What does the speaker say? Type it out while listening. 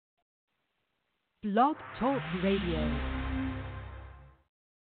Blog Talk Radio.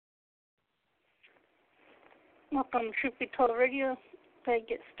 Welcome to Truth Be Told Radio. Let's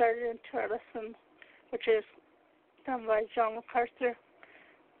get started into our lesson, which is done by John MacArthur.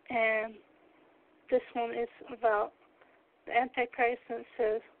 And this one is about the Antichrist, and it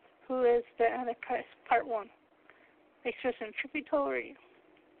says, Who is the Antichrist? Part 1. Thanks for listening to Truth Be Told Radio.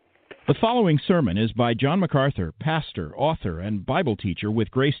 The following sermon is by John MacArthur, pastor, author, and Bible teacher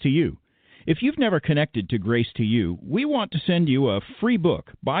with Grace to You. If you've never connected to Grace to You, we want to send you a free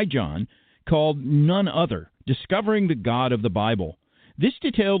book by John called None Other, Discovering the God of the Bible. This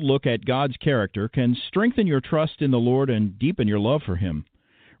detailed look at God's character can strengthen your trust in the Lord and deepen your love for Him.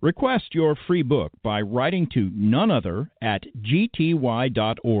 Request your free book by writing to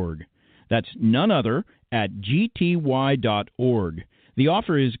noneother@gty.org. That's noneother@gty.org. The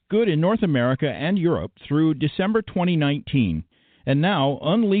offer is good in North America and Europe through December 2019. And now,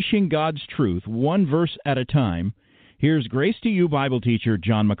 unleashing God's truth one verse at a time, here's Grace to You Bible teacher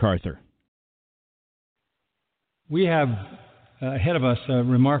John MacArthur. We have ahead of us a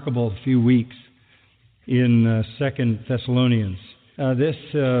remarkable few weeks in 2 Thessalonians. This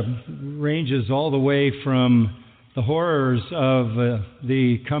ranges all the way from the horrors of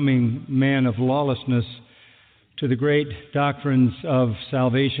the coming man of lawlessness to the great doctrines of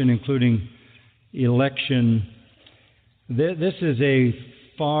salvation, including election. This is a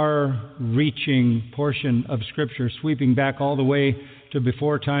far-reaching portion of Scripture, sweeping back all the way to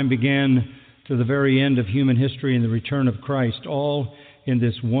before time began to the very end of human history and the return of Christ, all in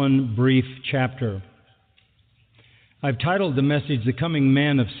this one brief chapter. I've titled the message, The Coming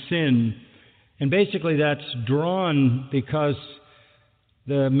Man of Sin, and basically that's drawn because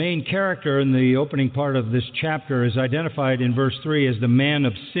the main character in the opening part of this chapter is identified in verse 3 as the man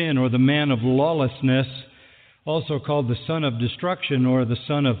of sin, or the man of lawlessness, also called the son of destruction or the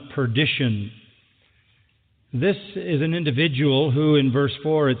son of perdition. This is an individual who, in verse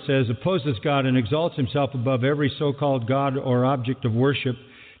 4, it says, opposes God and exalts himself above every so-called God or object of worship,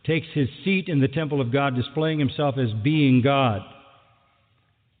 takes his seat in the temple of God, displaying himself as being God.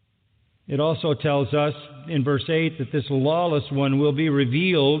 It also tells us in verse 8 that this lawless one will be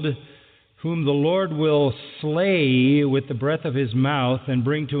revealed, whom the Lord will slay with the breath of his mouth and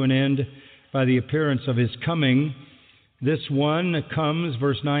bring to an end by the appearance of his coming. This one comes,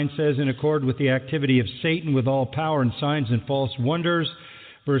 verse 9 says, in accord with the activity of Satan, with all power and signs and false wonders.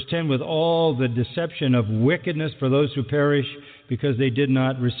 Verse 10, with all the deception of wickedness for those who perish, because they did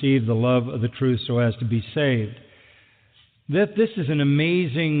not receive the love of the truth so as to be saved. This is an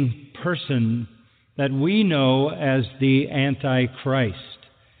amazing person that we know as the Antichrist.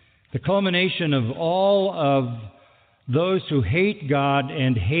 The culmination of all of those who hate God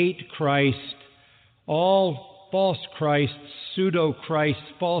and hate Christ, all false Christs,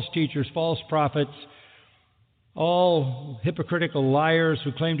 pseudo-Christs, false teachers, false prophets, all hypocritical liars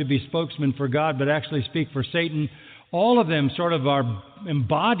who claim to be spokesmen for God but actually speak for Satan, all of them sort of are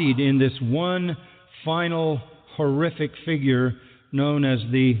embodied in this one final horrific figure known as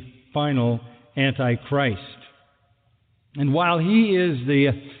the final Antichrist. And while he is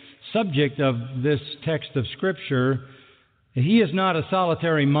the subject of this text of Scripture, he is not a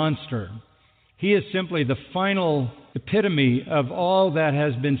solitary monster. He is simply the final epitome of all that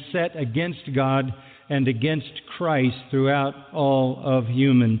has been set against God and against Christ throughout all of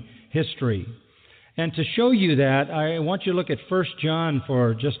human history. And to show you that, I want you to look at 1 John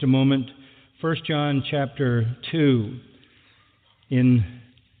for just a moment. 1 John chapter 2. In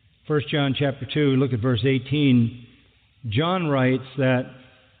 1 John chapter 2, look at verse 18. John writes that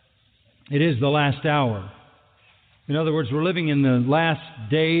it is the last hour. In other words, we're living in the last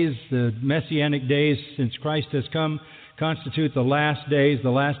days. The messianic days since Christ has come constitute the last days, the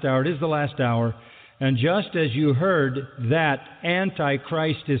last hour. It is the last hour. And just as you heard that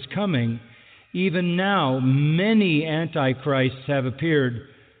Antichrist is coming, even now many Antichrists have appeared.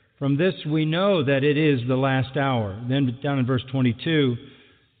 From this we know that it is the last hour. Then down in verse 22,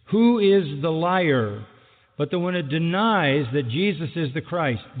 who is the liar but the one who denies that Jesus is the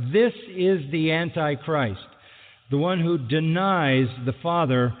Christ? This is the Antichrist, the one who denies the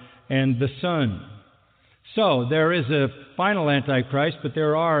Father and the Son. So there is a final Antichrist, but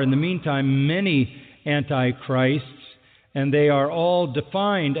there are in the meantime many Antichrists, and they are all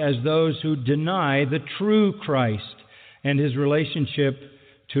defined as those who deny the true Christ and his relationship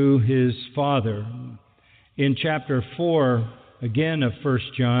to his Father. In chapter 4, again of 1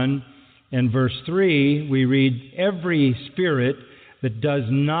 John, and verse 3, we read, every spirit that does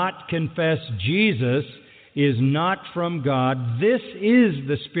not confess Jesus is not from God. This is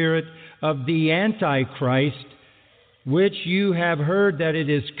the spirit of the Antichrist, which you have heard that it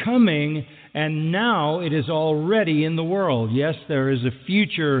is coming, and now it is already in the world. Yes, there is a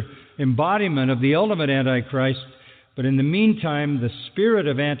future embodiment of the ultimate Antichrist, but in the meantime, the spirit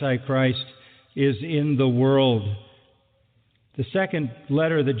of Antichrist is in the world. The second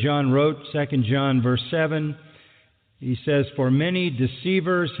letter that John wrote, 2 John verse 7, he says, "For many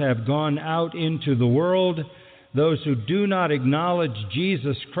deceivers have gone out into the world, those who do not acknowledge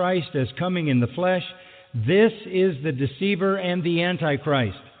Jesus Christ as coming in the flesh. This is the deceiver and the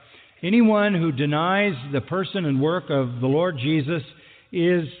Antichrist." Anyone who denies the person and work of the Lord Jesus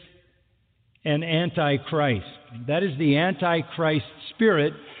is an Antichrist. That is the Antichrist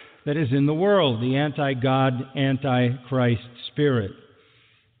spirit that is in the world, the anti-God, Antichrist spirit.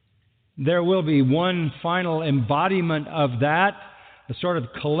 There will be one final embodiment of that, a sort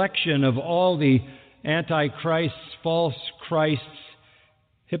of collection of all the Antichrists, false Christs,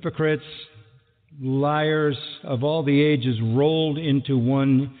 hypocrites, liars of all the ages rolled into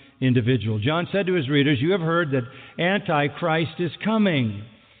one individual. John said to his readers, "You have heard that Antichrist is coming."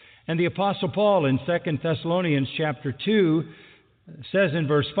 And the Apostle Paul in 2 Thessalonians chapter 2 says in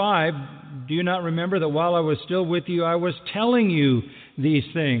verse 5, "Do you not remember that while I was still with you, I was telling you these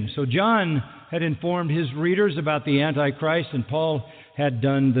things?" So John had informed his readers about the Antichrist, and Paul had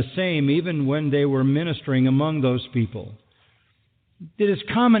done the same, even when they were ministering among those people. It is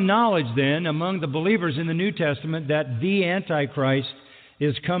common knowledge, then, among the believers in the New Testament that the Antichrist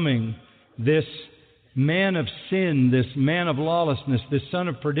is coming. This man of sin, this man of lawlessness, this son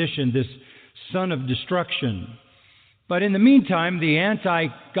of perdition, this son of destruction. But in the meantime, the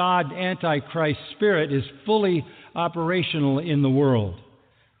anti-God, Antichrist spirit is fully operational in the world.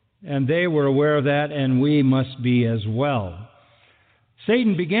 And they were aware of that, and we must be as well.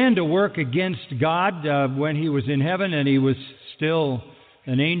 Satan began to work against God when he was in heaven, and he was still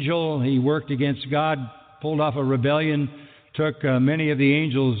an angel. He worked against God, pulled off a rebellion, took many of the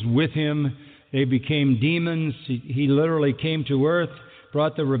angels with him. They became demons. He literally came to earth,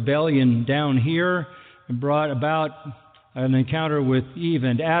 brought the rebellion down here, and brought about an encounter with Eve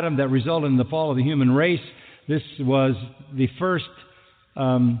and Adam that resulted in the fall of the human race. This was the first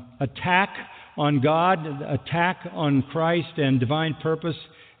attack on God, attack on Christ and divine purpose,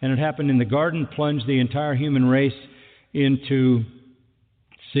 and it happened in the garden, plunged the entire human race into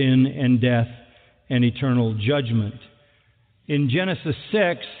sin and death and eternal judgment. In Genesis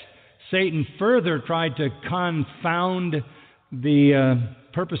 6, Satan further tried to confound the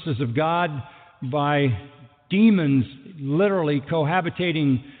purposes of God by demons literally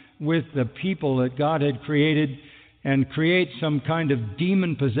cohabitating with the people that God had created, and create some kind of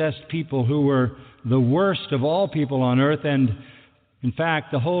demon-possessed people who were the worst of all people on earth. And in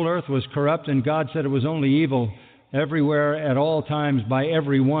fact, the whole earth was corrupt, and God said it was only evil everywhere at all times by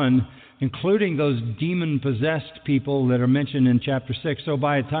everyone, including those demon-possessed people that are mentioned in chapter 6. So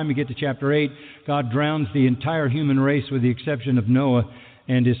by the time you get to chapter 8, God drowns the entire human race with the exception of Noah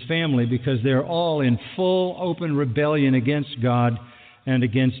and his family, because they're all in full open rebellion against God and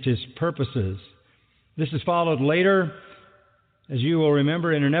against his purposes. This is followed later, as you will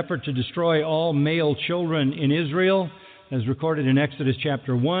remember, in an effort to destroy all male children in Israel, as recorded in Exodus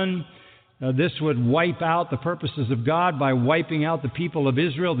chapter 1. This would wipe out the purposes of God by wiping out the people of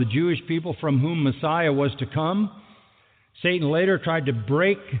Israel, the Jewish people from whom Messiah was to come. Satan later tried to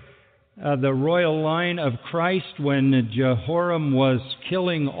break the royal line of Christ when Jehoram was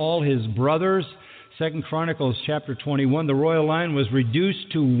killing all his brothers. 2 Chronicles chapter 21, the royal line was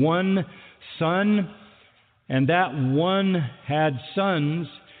reduced to one son, and that one had sons.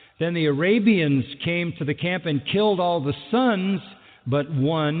 Then the Arabians came to the camp and killed all the sons but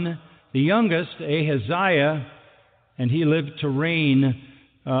one, the youngest, Ahaziah, and he lived to reign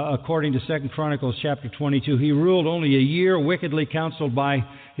according to 2 Chronicles chapter 22. He ruled only a year, wickedly counseled by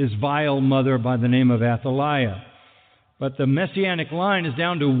his vile mother by the name of Athaliah. But the Messianic line is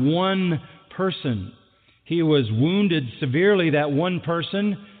down to one person. He was wounded severely, that one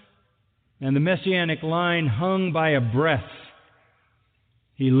person, and the Messianic line hung by a breath.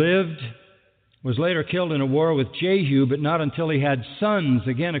 He lived, was later killed in a war with Jehu, but not until he had sons,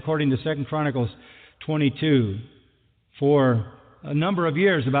 again according to 2 Chronicles 22. For a number of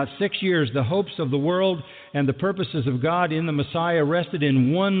years, about 6 years, the hopes of the world and the purposes of God in the Messiah rested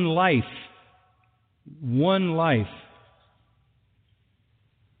in one life. One life.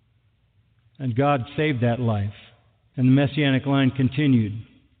 And God saved that life. And the Messianic line continued.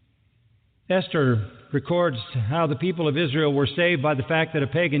 Esther records how the people of Israel were saved by the fact that a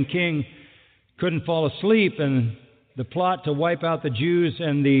pagan king couldn't fall asleep, and the plot to wipe out the Jews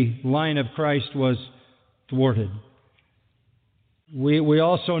and the line of Christ was thwarted. We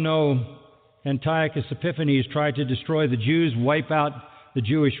also know Antiochus Epiphanes tried to destroy the Jews, wipe out the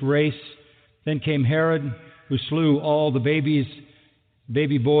Jewish race. Then came Herod, who slew all the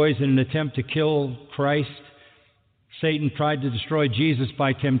baby boys in an attempt to kill Christ. Satan tried to destroy Jesus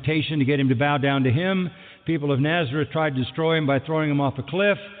by temptation to get him to bow down to him. People of Nazareth tried to destroy him by throwing him off a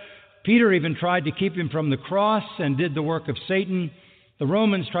cliff. Peter even tried to keep him from the cross and did the work of Satan. The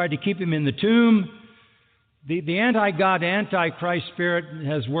Romans tried to keep him in the tomb. The anti-God, anti-Christ spirit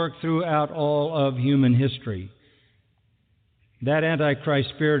has worked throughout all of human history. That anti-Christ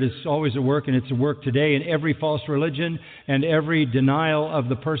spirit is always at work, and it's at work today in every false religion and every denial of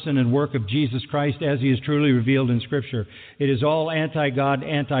the person and work of Jesus Christ as he is truly revealed in Scripture. It is all anti-God,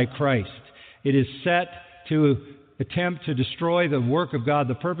 anti-Christ. It is set to attempt to destroy the work of God,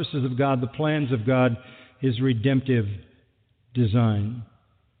 the purposes of God, the plans of God, his redemptive design.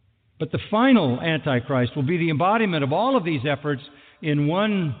 But the final Antichrist will be the embodiment of all of these efforts in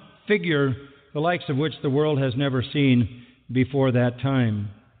one figure, the likes of which the world has never seen before that time.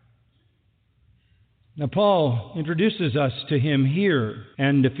 Now, Paul introduces us to him here,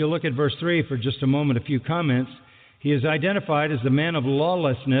 and if you look at verse 3 for just a moment, a few comments, he is identified as the man of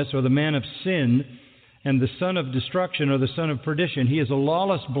lawlessness, or the man of sin, and the son of destruction, or the son of perdition. He is a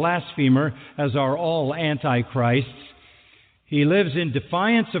lawless blasphemer, as are all antichrists. He lives in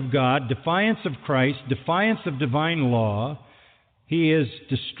defiance of God, defiance of Christ, defiance of divine law. He is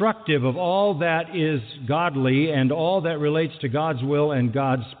destructive of all that is godly and all that relates to God's will and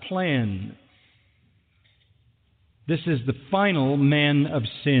God's plan. This is the final man of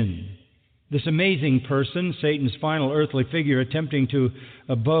sin. This amazing person, Satan's final earthly figure attempting to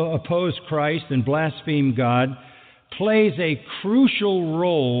oppose Christ and blaspheme God, plays a crucial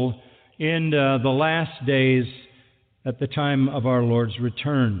role in the last days at the time of our Lord's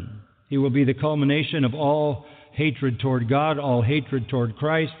return. He will be the culmination of all hatred toward God, all hatred toward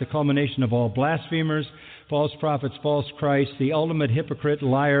Christ, the culmination of all blasphemers, false prophets, false Christ, the ultimate hypocrite,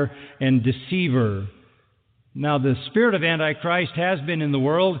 liar, and deceiver. Now, the spirit of Antichrist has been in the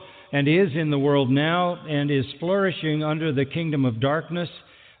world and is in the world now and is flourishing under the kingdom of darkness.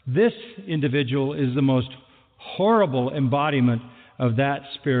 This individual is the most horrible embodiment of that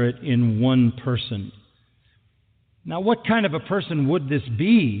spirit in one person. Now, what kind of a person would this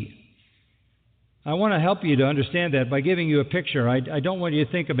be? I want to help you to understand that by giving you a picture. I don't want you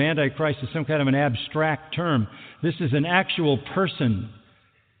to think of Antichrist as some kind of an abstract term. This is an actual person.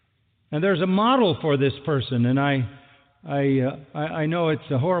 And there's a model for this person, and I know it's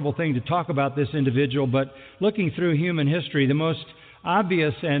a horrible thing to talk about this individual, but looking through human history, the most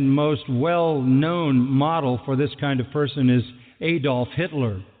obvious and most well-known model for this kind of person is Adolf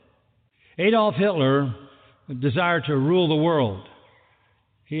Hitler. Adolf Hitler desired to rule the world.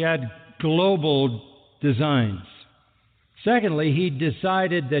 He had global designs. Secondly, he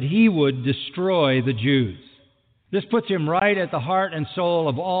decided that he would destroy the Jews. This puts him right at the heart and soul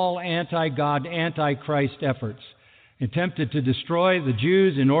of all anti-God, anti-Christ efforts, attempted to destroy the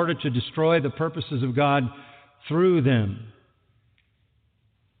Jews in order to destroy the purposes of God through them.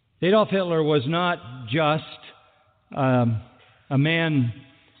 Adolf Hitler was not just a man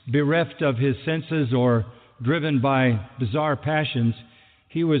bereft of his senses or driven by bizarre passions.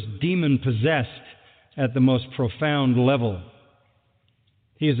 He was demon-possessed at the most profound level.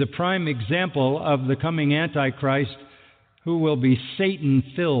 He is a prime example of the coming Antichrist who will be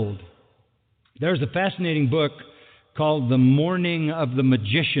Satan-filled. There's a fascinating book called The Morning of the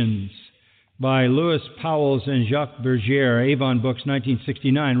Magicians by Louis Pauwels and Jacques Bergier, Avon Books,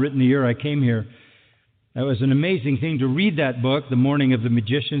 1969, written the year I came here. That was an amazing thing to read that book, The Morning of the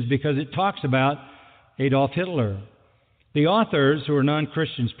Magicians, because it talks about Adolf Hitler. The authors, who are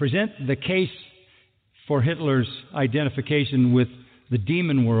non-Christians, present the case for Hitler's identification with the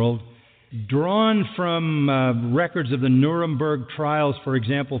demon world, drawn from records of the Nuremberg trials, for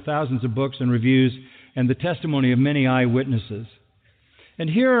example, thousands of books and reviews, and the testimony of many eyewitnesses. And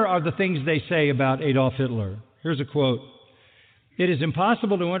here are the things they say about Adolf Hitler. Here's a quote. "It is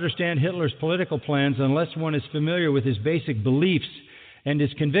impossible to understand Hitler's political plans unless one is familiar with his basic beliefs and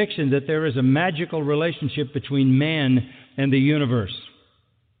his conviction that there is a magical relationship between man and the universe."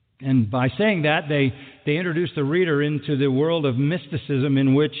 And by saying that, they introduce the reader into the world of mysticism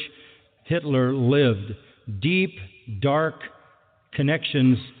in which Hitler lived. Deep, dark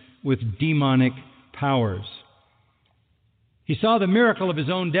connections with demonic powers. He saw the miracle of his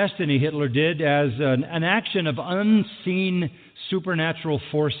own destiny, Hitler did, as an action of unseen supernatural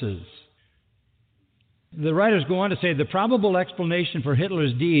forces. The writers go on to say the probable explanation for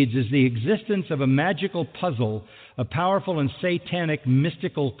Hitler's deeds is the existence of a magical puzzle, a powerful and satanic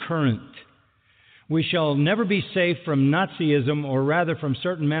mystical current. We shall never be safe from Nazism, or rather from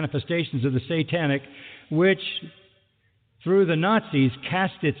certain manifestations of the satanic, which, through the Nazis,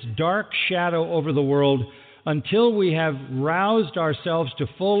 cast its dark shadow over the world until we have roused ourselves to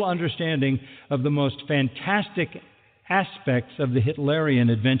full understanding of the most fantastic aspects of the Hitlerian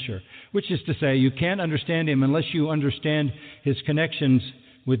adventure, which is to say, you can't understand him unless you understand his connections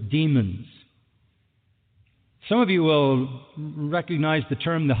with demons. Some of you will recognize the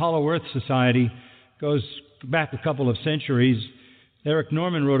term the Hollow Earth Society. Goes back a couple of centuries. Eric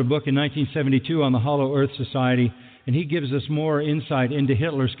Norman wrote a book in 1972 on the Hollow Earth Society, and he gives us more insight into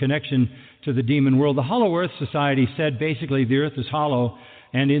Hitler's connection to the demon world. The Hollow Earth Society said basically the earth is hollow,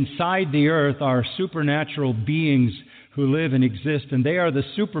 and inside the earth are supernatural beings who live and exist, and they are the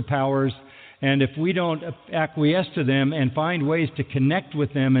superpowers, and if we don't acquiesce to them and find ways to connect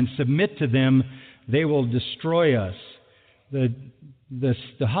with them and submit to them, they will destroy us.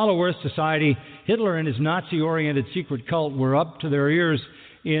 The Hollow Earth Society, Hitler and his Nazi-oriented secret cult were up to their ears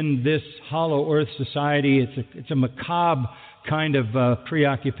in this Hollow Earth Society. It's a macabre kind of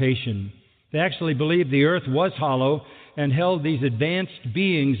preoccupation. They actually believed the earth was hollow and held these advanced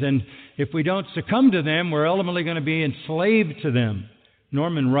beings, and if we don't succumb to them, we're ultimately going to be enslaved to them.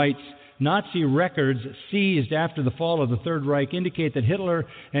 Norman writes, Nazi records seized after the fall of the Third Reich indicate that Hitler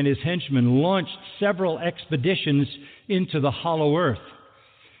and his henchmen launched several expeditions into the Hollow Earth.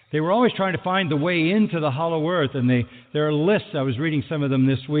 They were always trying to find the way into the Hollow Earth, and there are lists, I was reading some of them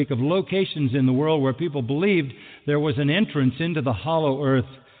this week, of locations in the world where people believed there was an entrance into the Hollow Earth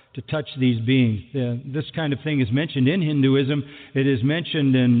to touch these beings. This kind of thing is mentioned in Hinduism, it is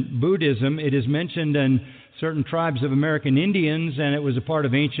mentioned in Buddhism, it is mentioned in certain tribes of American Indians, and it was a part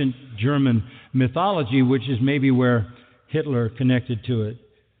of ancient German mythology, which is maybe where Hitler connected to it.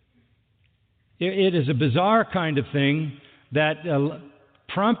 It is a bizarre kind of thing that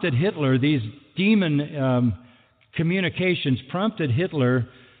prompted Hitler, these demon communications prompted Hitler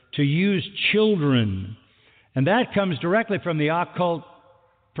to use children. And that comes directly from the occult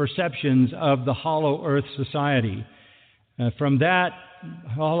perceptions of the Hollow Earth Society. From that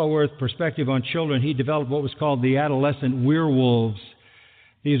Hollow Earth perspective on children, he developed what was called the adolescent werewolves.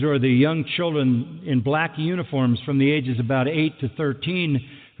 These are the young children in black uniforms from the ages about 8 to 13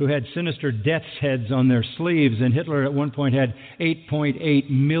 who had sinister death's heads on their sleeves, and Hitler at one point had 8.8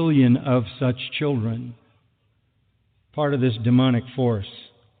 million of such children, part of this demonic force.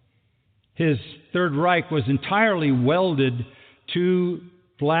 His Third Reich was entirely welded to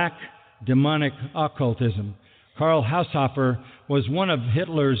black demonic occultism. Karl Haushofer was one of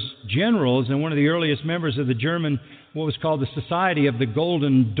Hitler's generals and one of the earliest members of the German, what was called the Society of the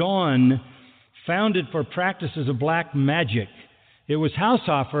Golden Dawn, founded for practices of black magic. It was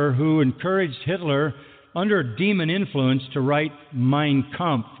Haushofer who encouraged Hitler, under demon influence, to write Mein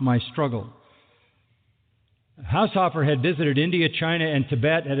Kampf, My Struggle. Haushofer had visited India, China, and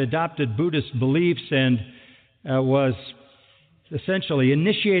Tibet, had adopted Buddhist beliefs, and was essentially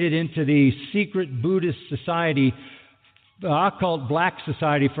initiated into the secret Buddhist society, the occult black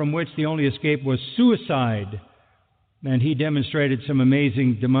society, from which the only escape was suicide. And he demonstrated some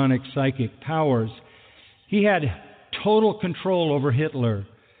amazing demonic psychic powers. He had total control over Hitler.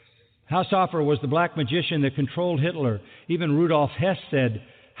 Haushofer was the black magician that controlled Hitler. Even Rudolf Hess said,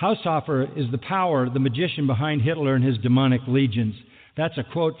 Haushofer is the power, the magician behind Hitler and his demonic legions. That's a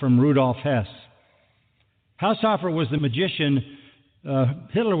quote from Rudolf Hess. Haushofer was the magician.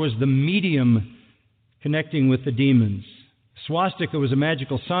 Hitler was the medium connecting with the demons. Swastika was a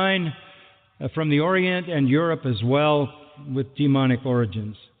magical sign from the Orient and Europe as well, with demonic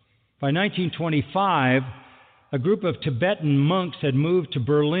origins. By 1925, a group of Tibetan monks had moved to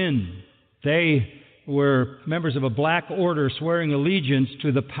Berlin. They were members of a black order swearing allegiance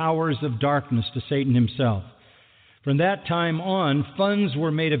to the powers of darkness, to Satan himself. From that time on, funds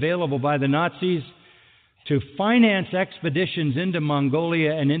were made available by the Nazis to finance expeditions into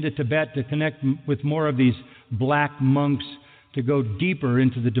Mongolia and into Tibet to connect with more of these black monks, to go deeper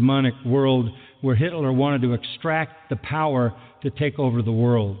into the demonic world where Hitler wanted to extract the power to take over the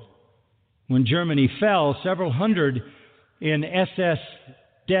world. When Germany fell, several hundred in SS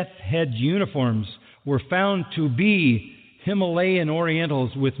death head uniforms were found to be Himalayan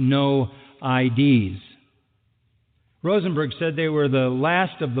Orientals with no IDs. Rosenberg said they were the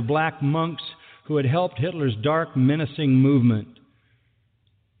last of the black monks who had helped Hitler's dark, menacing movement.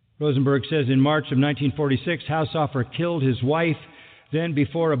 Rosenberg says in March of 1946, Haushofer killed his wife, then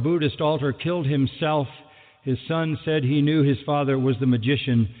before a Buddhist altar killed himself. His son said he knew his father was the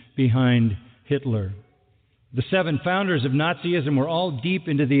magician behind Hitler. The 7 founders of Nazism were all deep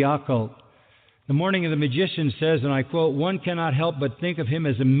into the occult. The Morning of the Magician says, and I quote, "One cannot help but think of him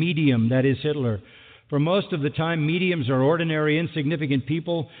as a medium, that is Hitler, For most of the time, mediums are ordinary, insignificant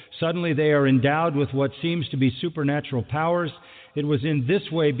people. Suddenly they are endowed with what seems to be supernatural powers. It was in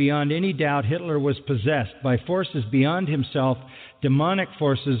this way, beyond any doubt, Hitler was possessed by forces beyond himself, demonic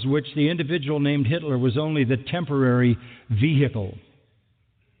forces which the individual named Hitler was only the temporary vehicle.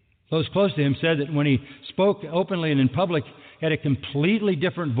 Those close to him said that when he spoke openly and in public, he had a completely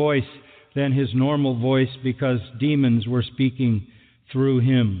different voice than his normal voice because demons were speaking through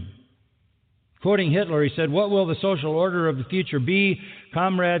him. Quoting Hitler, he said, "What will the social order of the future be?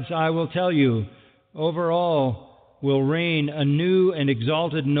 Comrades, I will tell you, over all will reign a new and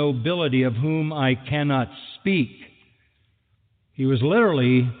exalted nobility of whom I cannot speak." He was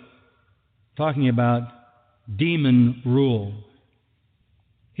literally talking about demon rule.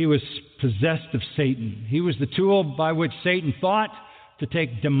 He was possessed of Satan. He was the tool by which Satan thought to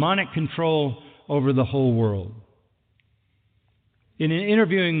take demonic control over the whole world. In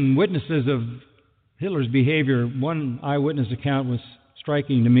interviewing witnesses of Hitler's behavior, one eyewitness account was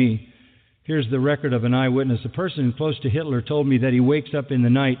striking to me. Here's the record of an eyewitness. A person close to Hitler told me that he wakes up in the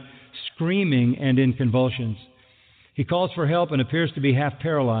night screaming and in convulsions. He calls for help and appears to be half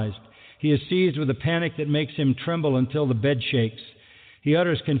paralyzed. He is seized with a panic that makes him tremble until the bed shakes. He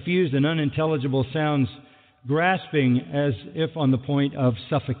utters confused and unintelligible sounds, grasping as if on the point of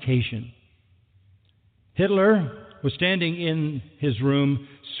suffocation. Hitler was standing in his room,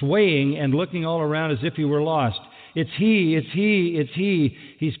 swaying and looking all around as if he were lost. "It's he, it's he, it's he.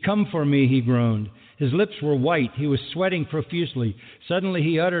 He's come for me," he groaned. His lips were white. He was sweating profusely. Suddenly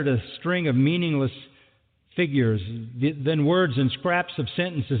he uttered a string of meaningless figures, then words and scraps of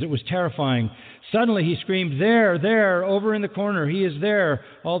sentences. It was terrifying. Suddenly he screamed, "There, there, over in the corner. He is there,"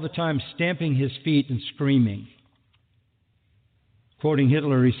 all the time stamping his feet and screaming. Quoting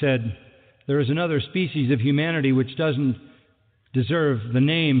Hitler, he said, "There is another species of humanity which doesn't deserve the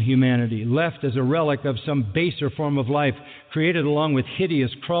name humanity, left as a relic of some baser form of life, created along with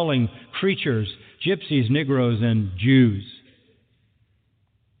hideous, crawling creatures, gypsies, Negroes, and Jews."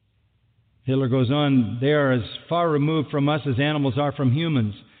 Hitler goes on, "They are as far removed from us as animals are from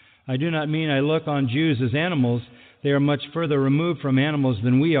humans. I do not mean I look on Jews as animals. They are much further removed from animals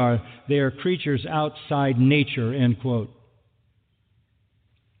than we are. They are creatures outside nature," end quote.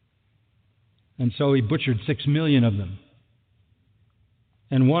 And so he butchered 6 million of them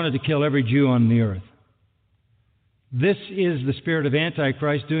and wanted to kill every Jew on the earth. This is the spirit of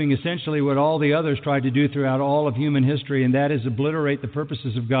Antichrist doing essentially what all the others tried to do throughout all of human history, and that is obliterate the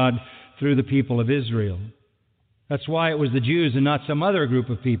purposes of God through the people of Israel. That's why it was the Jews and not some other group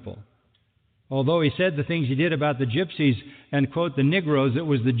of people. Although he said the things he did about the gypsies and, quote, the Negroes, it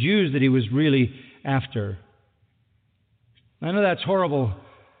was the Jews that he was really after. I know that's horrible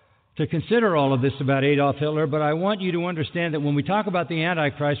to consider all of this about Adolf Hitler, but I want you to understand that when we talk about the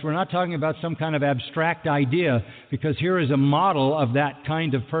Antichrist, we're not talking about some kind of abstract idea, because here is a model of that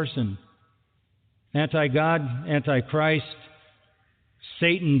kind of person. Anti-God, anti-Christ,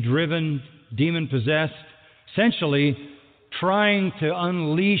 Satan-driven, demon-possessed, essentially trying to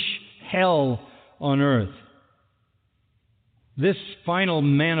unleash hell on earth. This final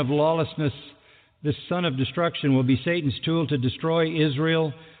man of lawlessness, this son of destruction, will be Satan's tool to destroy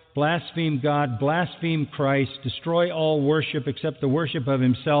Israel, blaspheme God, blaspheme Christ, destroy all worship except the worship of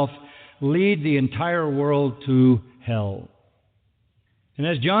himself, lead the entire world to hell. And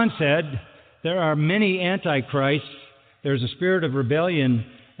as John said, there are many antichrists. There's a spirit of rebellion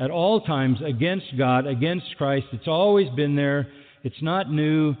at all times against God, against Christ. It's always been there. It's not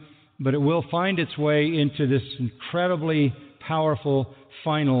new, but it will find its way into this incredibly powerful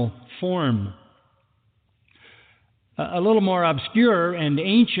final form. A little more obscure and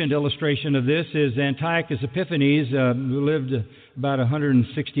ancient illustration of this is Antiochus Epiphanes, who lived about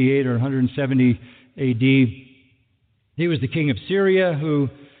 168 or 170 A.D. He was the king of Syria who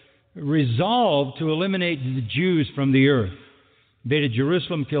resolved to eliminate the Jews from the earth. Invaded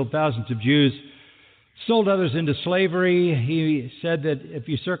Jerusalem, killed thousands of Jews, sold others into slavery. He said that if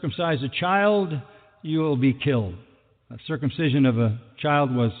you circumcise a child, you will be killed. A circumcision of a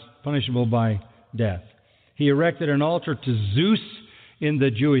child was punishable by death. He erected an altar to Zeus in the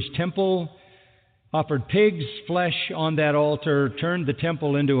Jewish temple, offered pigs' flesh on that altar, turned the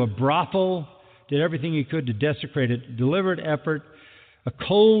temple into a brothel, did everything he could to desecrate it. Deliberate effort, a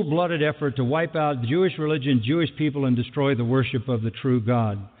cold-blooded effort to wipe out Jewish religion, Jewish people, and destroy the worship of the true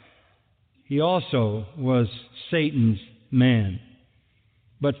God. He also was Satan's man.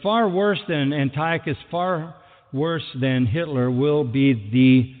 But far worse than Antiochus, far worse than Hitler, will be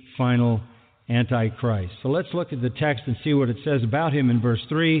the final Antichrist. So let's look at the text and see what it says about him in verse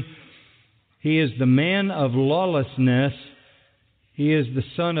 3. He is the man of lawlessness. He is the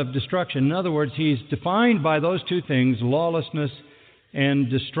son of destruction. In other words, he's defined by those two things, lawlessness and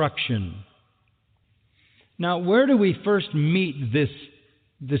destruction. Now, where do we first meet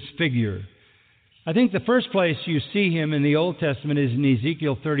this figure? I think the first place you see him in the Old Testament is in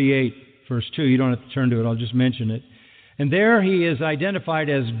Ezekiel 38, verse 2. You don't have to turn to it, I'll just mention it. And there he is identified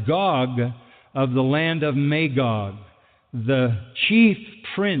as Gog of the land of Magog, the chief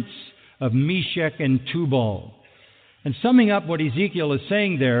prince of Meshech and Tubal. And summing up what Ezekiel is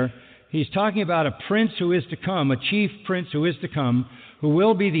saying there, he's talking about a prince who is to come, a chief prince who is to come, who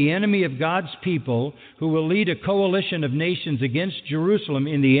will be the enemy of God's people, who will lead a coalition of nations against Jerusalem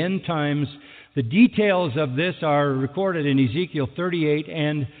in the end times. The details of this are recorded in Ezekiel 38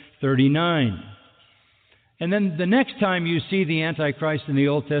 and 39. And then the next time you see the Antichrist in the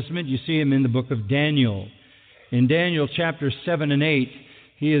Old Testament, you see him in the book of Daniel. In Daniel chapters 7 and 8,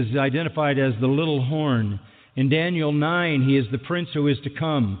 he is identified as the little horn. In Daniel 9, he is the prince who is to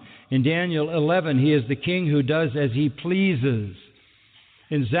come. In Daniel 11, he is the king who does as he pleases.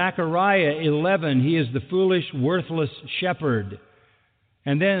 In Zechariah 11, he is the foolish, worthless shepherd.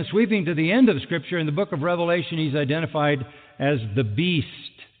 And then, sweeping to the end of Scripture, in the book of Revelation, he's identified as the beast.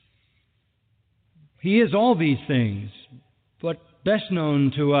 He is all these things, but best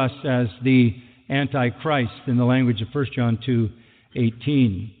known to us as the Antichrist in the language of 1 John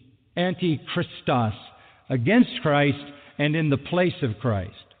 2:18. Antichristos, against Christ and in the place of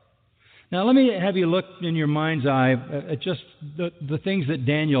Christ. Now let me have you look in your mind's eye at just the things that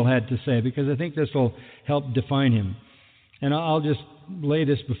Daniel had to say, because I think this will help define him. And I'll just lay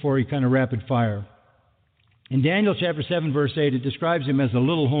this before you kind of rapid fire. In Daniel chapter 7, verse 8, it describes him as a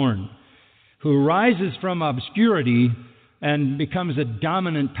little horn who rises from obscurity and becomes a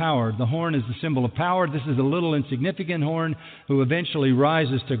dominant power. The horn is the symbol of power. This is a little insignificant horn who eventually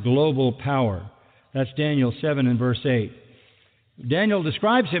rises to global power. That's Daniel 7 and verse 8. Daniel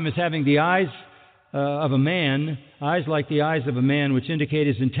describes him as having the eyes of a man, eyes like the eyes of a man, which indicate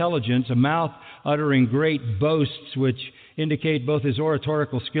his intelligence, a mouth uttering great boasts, which indicate both his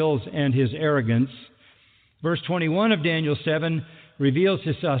oratorical skills and his arrogance. Verse 21 of Daniel 7 reveals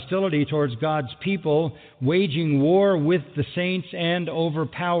his hostility towards God's people, waging war with the saints and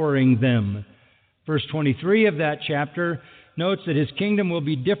overpowering them. Verse 23 of that chapter notes that his kingdom will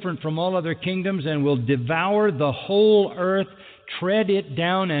be different from all other kingdoms and will devour the whole earth, tread it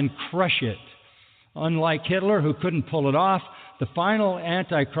down, and crush it. Unlike Hitler, who couldn't pull it off, the final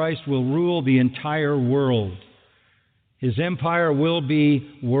Antichrist will rule the entire world. His empire will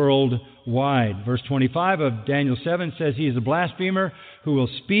be worldwide. Verse 25 of Daniel 7 says he is a blasphemer who will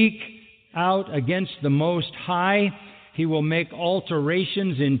speak out against the Most High. He will make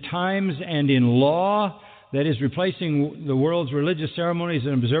alterations in times and in law, that is, replacing the world's religious ceremonies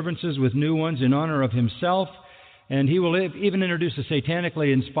and observances with new ones in honor of himself. And he will even introduce a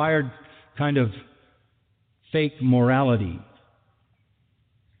satanically inspired kind of fake morality.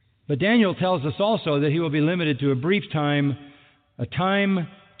 But Daniel tells us also that he will be limited to a brief time, a time,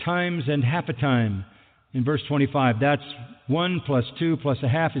 times, and half a time. In verse 25, that's 1 plus 2 plus a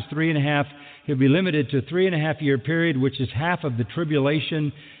half is 3.5. He'll be limited to a 3.5 year period, which is half of the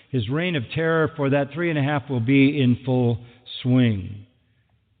tribulation. His reign of terror for that 3.5 will be in full swing.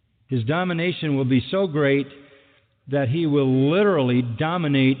 His domination will be so great that he will literally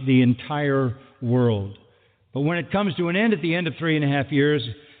dominate the entire world. But when it comes to an end at the end of 3.5 years,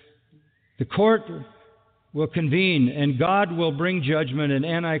 the court will convene and God will bring judgment, and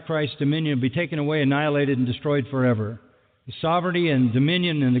Antichrist's dominion will be taken away, annihilated, and destroyed forever. The sovereignty and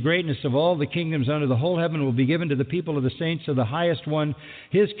dominion and the greatness of all the kingdoms under the whole heaven will be given to the people of the saints of the highest one.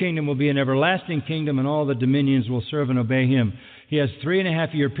 His kingdom will be an everlasting kingdom, and all the dominions will serve and obey him. He has a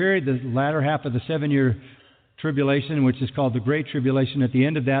 3.5 year period, the latter half of the 7-year tribulation, which is called the Great Tribulation. At the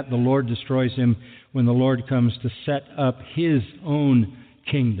end of that, the Lord destroys him when the Lord comes to set up his own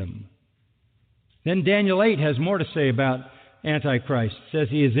kingdom. Then Daniel 8 has more to say about Antichrist. It says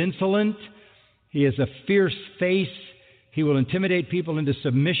he is insolent, he has a fierce face, he will intimidate people into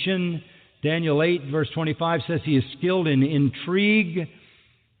submission. Daniel 8, verse 25 says he is skilled in intrigue.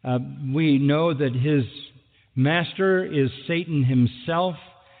 We know that his master is Satan himself.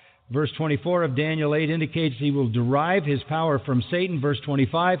 Verse 24 of Daniel 8 indicates he will derive his power from Satan. Verse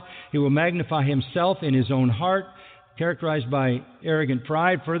 25, he will magnify himself in his own heart, characterized by arrogant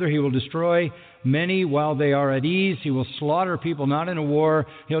pride. Further, he will destroy many while they are at ease. He will slaughter people not in a war.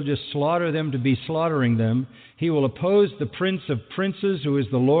 He'll just slaughter them to be slaughtering them. He will oppose the Prince of Princes, who is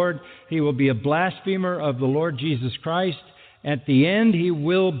the Lord. He will be a blasphemer of the Lord Jesus Christ. At the end, he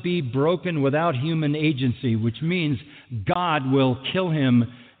will be broken without human agency, which means God will kill him,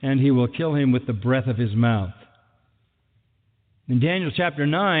 and he will kill him with the breath of his mouth. In Daniel chapter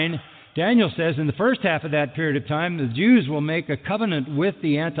 9, Daniel says in the first half of that period of time, the Jews will make a covenant with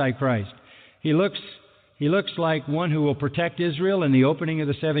the Antichrist. He looks like one who will protect Israel in the opening of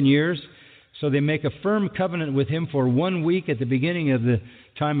the 7 years. So they make a firm covenant with him for 1 week at the beginning of the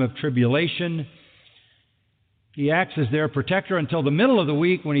time of tribulation. He acts as their protector until the middle of the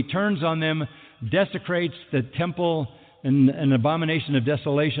week, when he turns on them, desecrates the temple, and an abomination of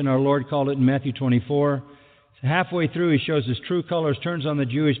desolation, our Lord called it in Matthew 24. So halfway through, he shows his true colors, turns on the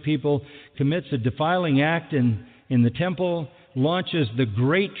Jewish people, commits a defiling act in the temple, launches the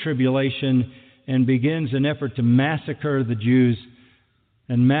Great Tribulation, and begins an effort to massacre the Jews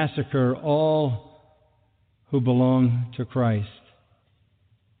and massacre all who belong to Christ.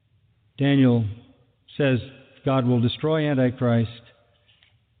 Daniel says God will destroy Antichrist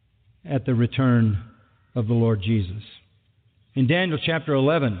at the return of the Lord Jesus. In Daniel chapter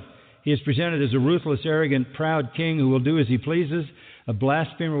 11, he is presented as a ruthless, arrogant, proud king who will do as he pleases, a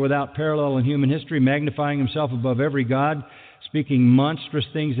blasphemer without parallel in human history, magnifying himself above every god, speaking monstrous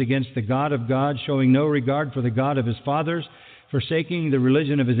things against the God of gods, showing no regard for the God of his fathers, forsaking the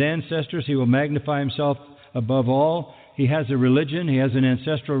religion of his ancestors. He will magnify himself above all. He has a religion. He has an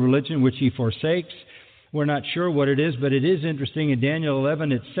ancestral religion which he forsakes. We're not sure what it is, but it is interesting. In Daniel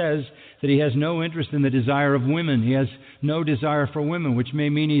 11, it says that he has no interest in the desire of women. He has no desire for women, which may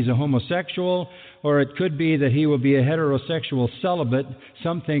mean he's a homosexual, or it could be that he will be a heterosexual celibate.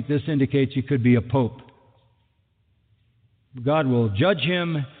 Some think this indicates he could be a pope. God will judge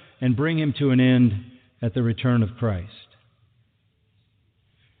him and bring him to an end at the return of Christ.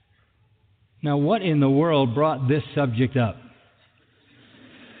 Now, what in the world brought this subject up?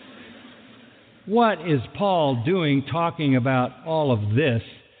 What is Paul doing talking about all of this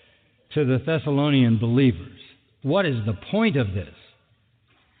to the Thessalonian believers? What is the point of this?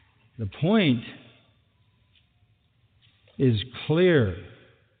 The point is clear.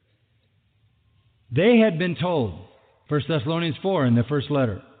 They had been told, 1 Thessalonians 4 in the first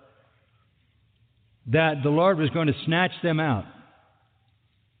letter, that the Lord was going to snatch them out,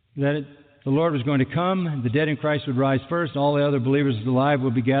 that the Lord was going to come, the dead in Christ would rise first, and all the other believers alive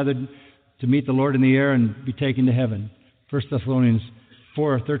would be gathered to meet the Lord in the air and be taken to heaven. 1 Thessalonians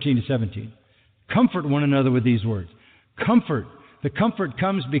 4:13-17. Comfort one another with these words. Comfort. The comfort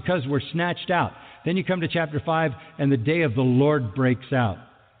comes because we're snatched out. Then you come to chapter 5, and the day of the Lord breaks out.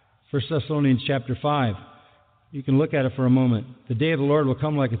 1 Thessalonians chapter 5. You can look at it for a moment. The day of the Lord will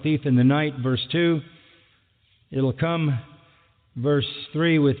come like a thief in the night, verse 2. It'll come, verse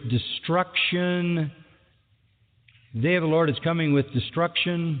 3, with destruction. The day of the Lord is coming with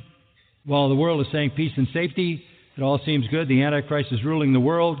destruction. While the world is saying peace and safety, it all seems good. The Antichrist is ruling the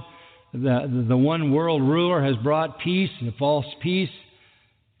world. The one world ruler has brought peace, a false peace,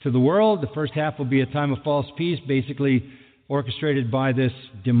 to the world. The first half will be a time of false peace, basically orchestrated by this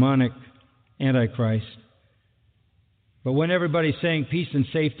demonic Antichrist. But when everybody's saying peace and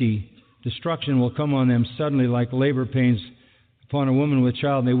safety, destruction will come on them suddenly like labor pains upon a woman with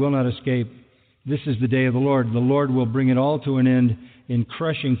child, and they will not escape. This is the day of the Lord. The Lord will bring it all to an end in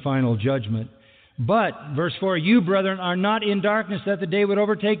crushing final judgment. But, verse 4, you, brethren, are not in darkness, that the day would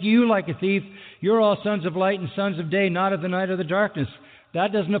overtake you like a thief. You're all sons of light and sons of day, not of the night or the darkness.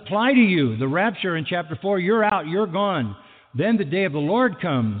 That doesn't apply to you. The rapture in chapter 4, you're out, you're gone. Then the day of the Lord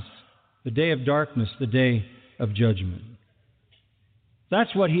comes, the day of darkness, the day of judgment.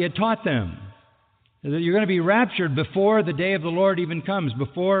 That's what he had taught them. That you're going to be raptured before the day of the Lord even comes,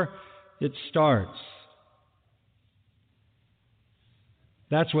 before it starts.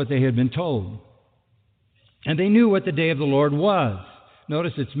 That's what they had been told. And they knew what the day of the Lord was.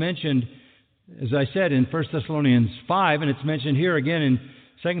 Notice it's mentioned, as I said, in 1 Thessalonians 5, and it's mentioned here again in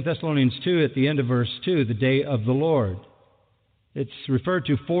 2 Thessalonians 2 at the end of verse 2, the day of the Lord. It's referred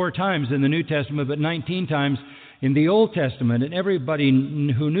to 4 times in the New Testament, but 19 times in the Old Testament. And everybody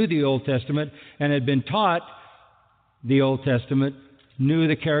who knew the Old Testament and had been taught the Old Testament knew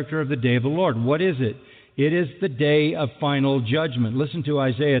the character of the day of the Lord. What is it? It is the day of final judgment. Listen to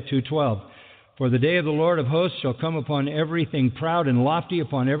Isaiah 2:12. For the day of the Lord of hosts shall come upon everything proud and lofty,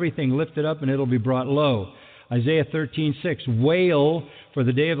 upon everything lifted up, and it'll be brought low. Isaiah 13:6. Wail, for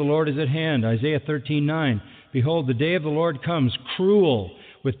the day of the Lord is at hand. Isaiah 13:9. Behold, the day of the Lord comes, cruel,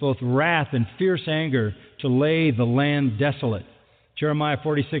 with both wrath and fierce anger, to lay the land desolate. Jeremiah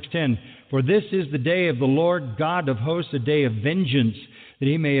 46:10. For this is the day of the Lord God of hosts, a day of vengeance, that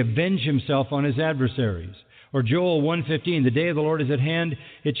he may avenge himself on his adversaries. Or Joel 1:15, the day of the Lord is at hand,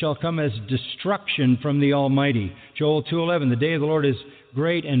 it shall come as destruction from the Almighty. Joel 2:11, the day of the Lord is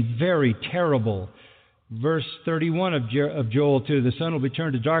great and very terrible. Verse 31 of Joel 2, the sun will be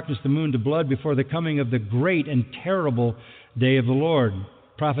turned to darkness, the moon to blood before the coming of the great and terrible day of the Lord.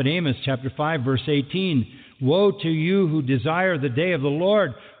 Prophet Amos chapter 5, verse 18, woe to you who desire the day of the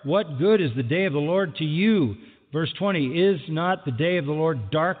Lord. What good is the day of the Lord to you? Verse 20, is not the day of the Lord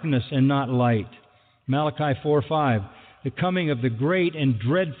darkness and not light? Malachi 4:5, the coming of the great and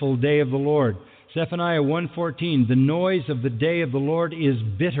dreadful day of the Lord. Zephaniah 1:14, the noise of the day of the Lord is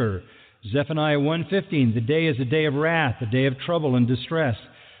bitter. Zephaniah 1:15, the day is a day of wrath, a day of trouble and distress,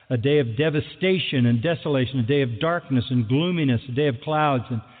 a day of devastation and desolation, a day of darkness and gloominess, a day of clouds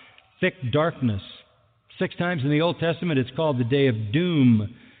and thick darkness. 6 times in the Old Testament it's called the day of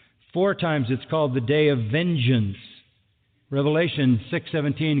doom. 4 times it's called the day of vengeance. Revelation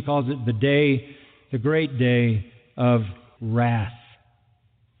 6:17 calls it the great day of wrath.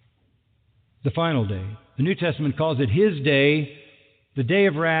 The final day. The New Testament calls it His day, the day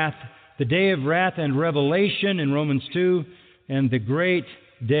of wrath and revelation in Romans 2, and the great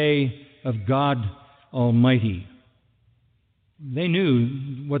day of God Almighty. They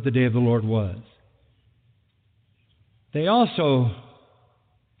knew what the day of the Lord was. They also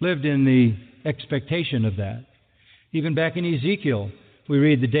lived in the expectation of that. Even back in Ezekiel, we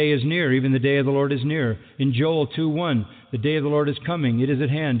read, the day is near, even the day of the Lord is near. In Joel 2:1, the day of the Lord is coming, it is at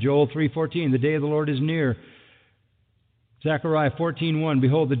hand. Joel 3:14, the day of the Lord is near. Zechariah 14:1,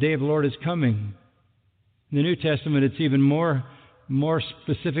 behold, the day of the Lord is coming. In the New Testament, it's even more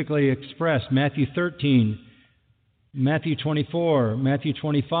specifically expressed. Matthew 13, Matthew 24, Matthew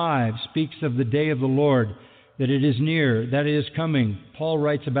 25 speaks of the day of the Lord, that it is near, that it is coming. Paul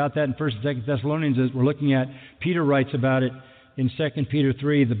writes about that in 1st and 2nd Thessalonians as we're looking at. Peter writes about it in 2 Peter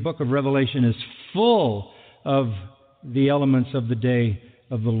 3. The book of Revelation is full of the elements of the day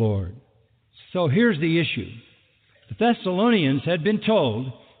of the Lord. So here's the issue. The Thessalonians had been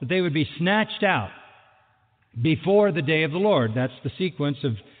told that they would be snatched out before the day of the Lord. That's the sequence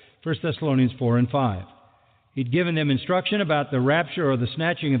of 1 Thessalonians 4 and 5. He'd given them instruction about the rapture or the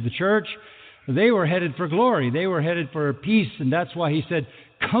snatching of the church. They were headed for glory. They were headed for peace, and that's why he said,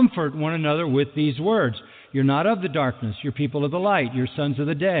 comfort one another with these words. You're not of the darkness. You're people of the light. You're sons of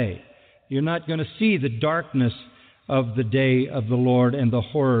the day. You're not going to see the darkness of the day of the Lord and the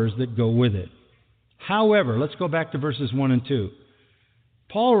horrors that go with it. However, let's go back to verses 1 and 2.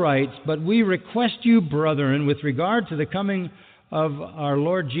 Paul writes, but we request you, brethren, with regard to the coming of our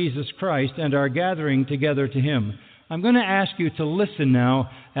Lord Jesus Christ and our gathering together to Him. I'm going to ask you to listen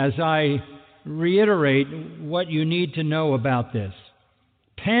now as I reiterate what you need to know about this.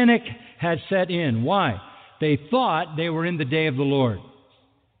 Panic had set in. Why? They thought they were in the day of the Lord.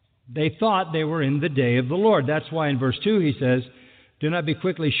 They thought they were in the day of the Lord. That's why in verse 2 he says, do not be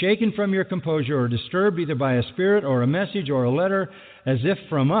quickly shaken from your composure or disturbed either by a spirit or a message or a letter as if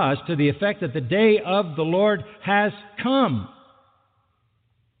from us, to the effect that the day of the Lord has come.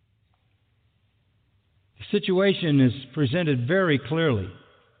 The situation is presented very clearly.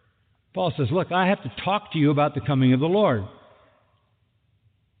 Paul says, look, I have to talk to you about the coming of the Lord.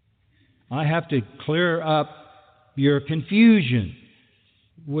 I have to clear up your confusion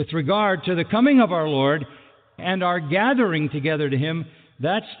with regard to the coming of our Lord and our gathering together to Him.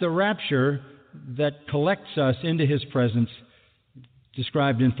 That's the rapture that collects us into His presence,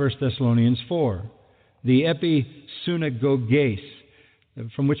 described in 1 Thessalonians 4. The episynagoges,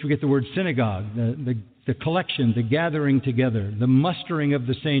 from which we get the word synagogue, the collection, the gathering together, the mustering of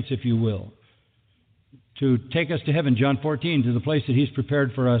the saints, if you will, to take us to heaven, John 14, to the place that He's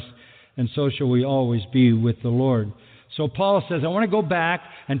prepared for us, and so shall we always be with the Lord. So Paul says, I want to go back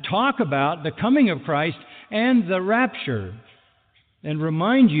and talk about the coming of Christ and the rapture, and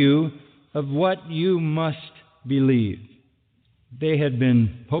remind you of what you must believe. They had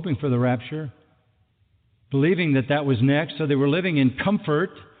been hoping for the rapture, believing that that was next, so they were living in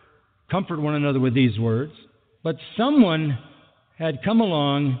comfort one another with these words. But someone had come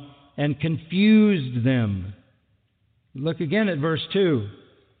along and confused them. Look again at verse 2.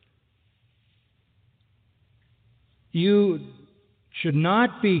 You should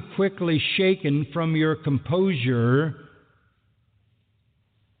not be quickly shaken from your composure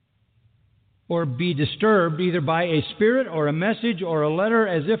or be disturbed either by a spirit or a message or a letter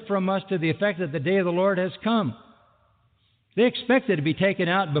as if from us, to the effect that the day of the Lord has come. They expected to be taken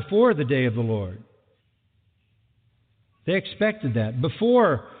out before the day of the Lord. They expected that.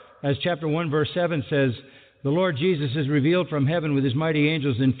 Before, as chapter 1 verse 7 says, the Lord Jesus is revealed from heaven with His mighty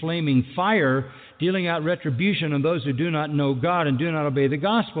angels in flaming fire, dealing out retribution on those who do not know God and do not obey the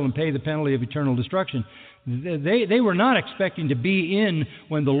gospel and pay the penalty of eternal destruction. They were not expecting to be in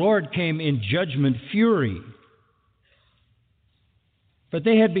when the Lord came in judgment fury. But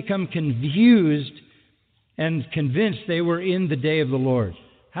they had become confused and convinced they were in the day of the Lord.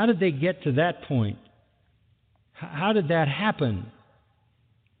 How did they get to that point? How did that happen?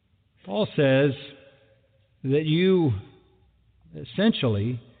 Paul says that you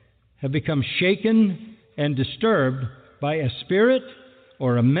essentially have become shaken and disturbed by a spirit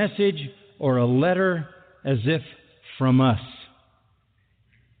or a message or a letter as if from us.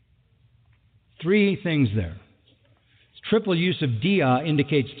 Three things there. Triple use of dia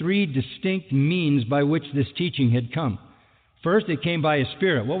indicates three distinct means by which this teaching had come. First, it came by a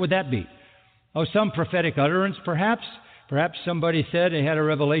spirit. What would that be? Oh, some prophetic utterance, perhaps. Perhaps somebody said they had a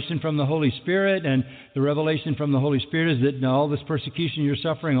revelation from the Holy Spirit, and the revelation from the Holy Spirit is that all this persecution you're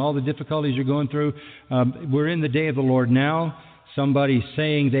suffering, all the difficulties you're going through, we're in the day of the Lord now. Somebody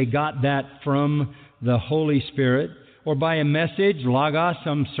saying they got that from the Holy Spirit. Or by a message, logos,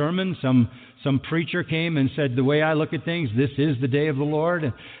 some sermon, some preacher came and said, the way I look at things, this is the day of the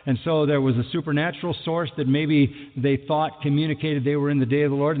Lord. And so there was a supernatural source that maybe they thought communicated they were in the day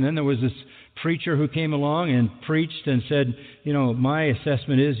of the Lord. And then there was this preacher who came along and preached and said, my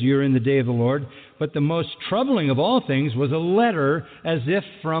assessment is you're in the day of the Lord. But the most troubling of all things was a letter as if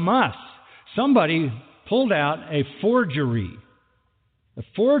from us. Somebody pulled out a forgery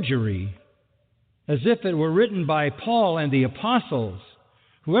as if it were written by Paul and the apostles.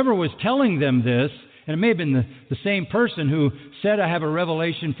 Whoever was telling them this, and it may have been the same person who said, I have a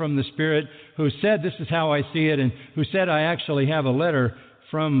revelation from the Spirit, who said, this is how I see it, and who said, I actually have a letter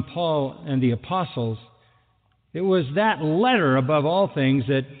from Paul and the apostles. It was that letter, above all things,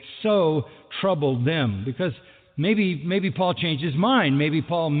 that so troubled them. Because maybe Paul changed his mind. Maybe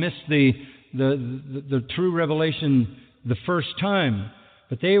Paul missed the true revelation the first time.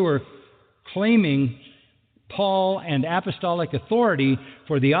 But they were claiming Paul and apostolic authority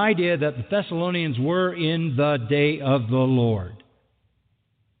for the idea that the Thessalonians were in the day of the Lord.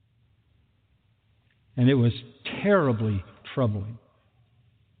 And it was terribly troubling.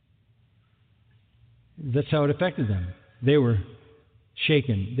 That's how it affected them. They were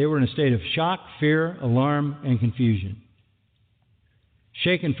shaken. They were in a state of shock, fear, alarm, and confusion.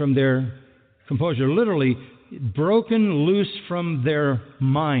 Shaken from their composure, literally broken loose from their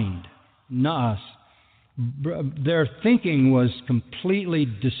mind, naas. Their thinking was completely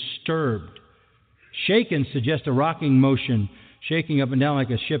disturbed. Shaken suggests a rocking motion, shaking up and down like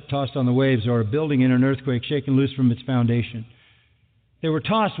a ship tossed on the waves, or a building in an earthquake shaken loose from its foundation. They were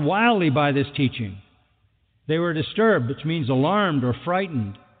tossed wildly by this teaching. They were disturbed, which means alarmed or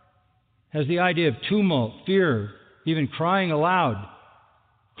frightened. Has the idea of tumult, fear, even crying aloud,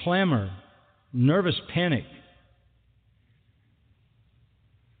 clamor, nervous panic.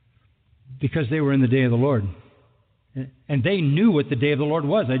 Because they were in the day of the Lord. And they knew what the day of the Lord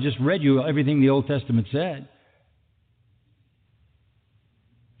was. I just read you everything the Old Testament said.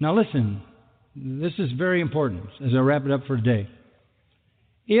 Now listen, this is very important as I wrap it up for today.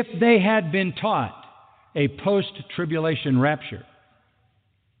 If they had been taught a post-tribulation rapture,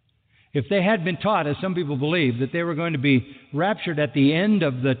 if they had been taught, as some people believe, that they were going to be raptured at the end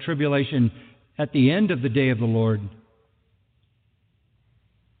of the tribulation, at the end of the day of the Lord,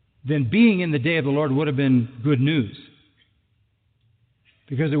 then being in the day of the Lord would have been good news.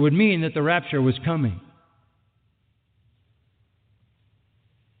 Because it would mean that the rapture was coming.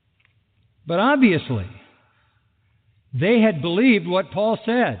 But obviously, they had believed what Paul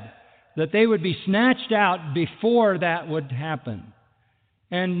said, that they would be snatched out before that would happen.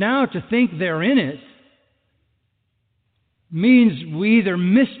 And now to think they're in it means we either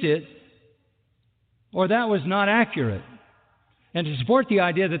missed it or that was not accurate. And to support the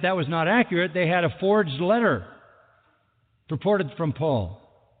idea that that was not accurate, they had a forged letter purported from Paul.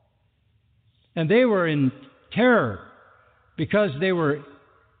 And they were in terror because they were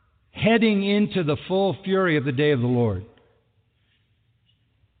heading into the full fury of the day of the Lord.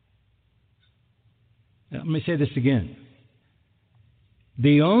 Now, let me say this again.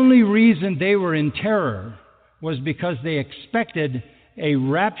 The only reason they were in terror was because they expected a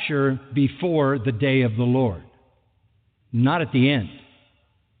rapture before the day of the Lord. Not at the end.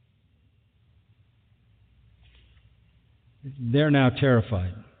 They're now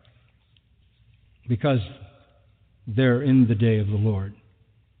terrified because they're in the day of the Lord.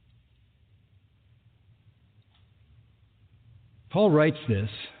 Paul writes this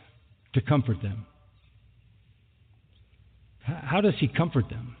to comfort them. How does he comfort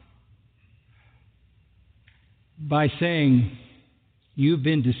them? By saying, you've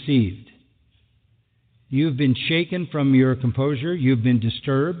been deceived. You've been shaken from your composure. You've been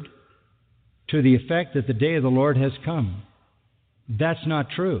disturbed to the effect that the day of the Lord has come. That's not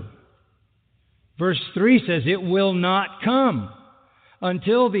true. Verse 3 says, it will not come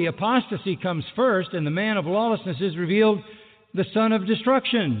until the apostasy comes first and the man of lawlessness is revealed, the son of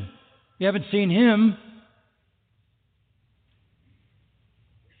destruction. You haven't seen him.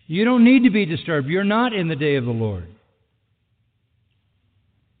 You don't need to be disturbed. You're not in the day of the Lord.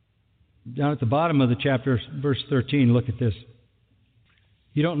 Down at the bottom of the chapter, verse 13, look at this.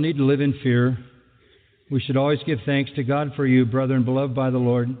 You don't need to live in fear. We should always give thanks to God for you, brethren, beloved by the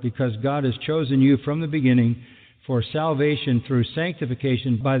Lord, because God has chosen you from the beginning for salvation through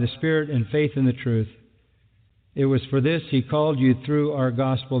sanctification by the Spirit and faith in the truth. It was for this He called you through our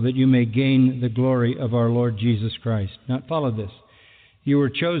gospel, that you may gain the glory of our Lord Jesus Christ. Now follow this. You were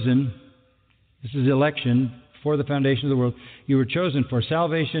chosen, this is election, before the foundation of the world. You were chosen for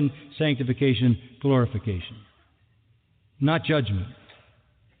salvation, sanctification, glorification, not judgment.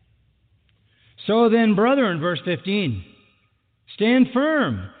 So then, brethren, verse 15, stand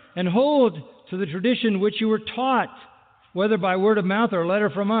firm and hold to the tradition which you were taught, whether by word of mouth or letter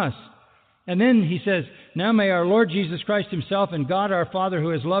from us. And then he says, now may our Lord Jesus Christ Himself and God our Father, who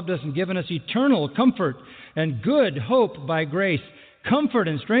has loved us and given us eternal comfort and good hope by grace, comfort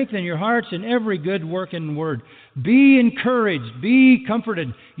and strengthen your hearts in every good work and word. Be encouraged, be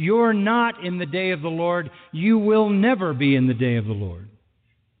comforted. You're not in the day of the Lord. You will never be in the day of the Lord.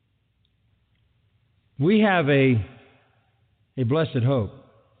 We have a blessed hope.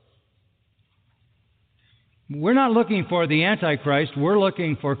 We're not looking for the Antichrist, we're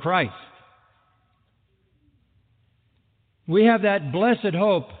looking for Christ. We have that blessed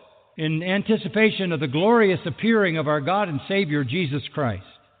hope in anticipation of the glorious appearing of our God and Savior, Jesus Christ.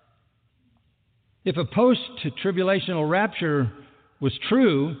 If a post-tribulational rapture was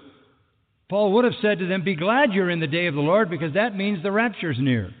true, Paul would have said to them, be glad you're in the day of the Lord, because that means the rapture's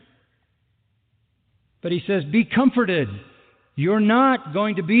near. But he says, be comforted. You're not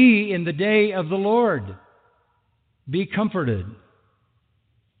going to be in the day of the Lord. Be comforted.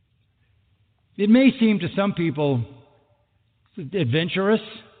 It may seem to some people adventurous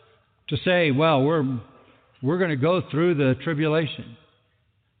to say, well, we're going to go through the tribulation.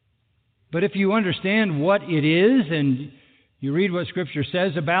 But if you understand what it is, and you read what Scripture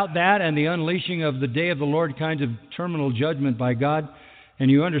says about that and the unleashing of the day of the Lord kinds of terminal judgment by God, and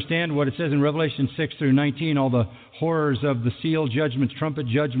you understand what it says in Revelation 6 through 19, all the horrors of the seal judgments, trumpet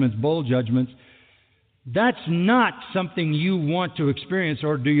judgments, bowl judgments, that's not something you want to experience,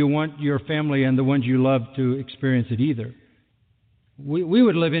 or do you want your family and the ones you love to experience it either. We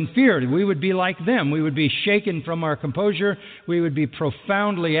would live in fear. We would be like them. We would be shaken from our composure. We would be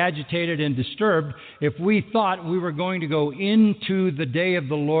profoundly agitated and disturbed if we thought we were going to go into the day of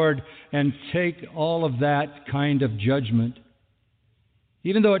the Lord and take all of that kind of judgment.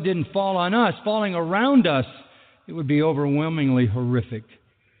 Even though it didn't fall on us, falling around us, it would be overwhelmingly horrific.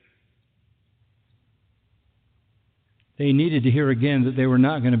 They needed to hear again that they were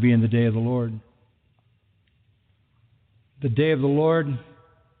not going to be in the day of the Lord. The day of the Lord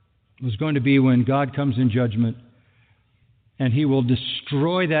was going to be when God comes in judgment, and He will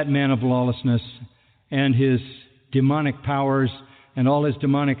destroy that man of lawlessness and his demonic powers and all his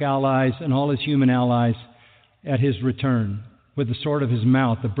demonic allies and all his human allies at His return. With the sword of His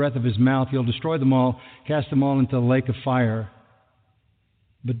mouth, the breath of His mouth, He'll destroy them all, cast them all into the lake of fire.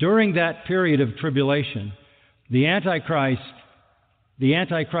 But during that period of tribulation, the Antichrist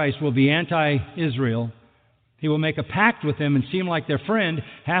will be anti-Israel. He will make a pact with them and seem like their friend.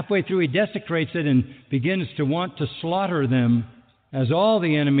 Halfway through, he desecrates it and begins to want to slaughter them, as all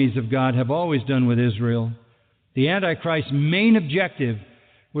the enemies of God have always done with Israel. The Antichrist's main objective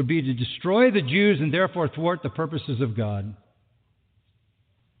would be to destroy the Jews and therefore thwart the purposes of God.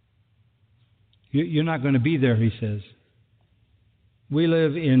 You're not going to be there, he says. We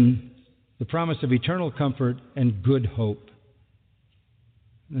live in the promise of eternal comfort and good hope.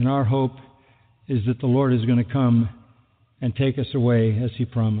 And our hope is that the Lord is going to come and take us away as He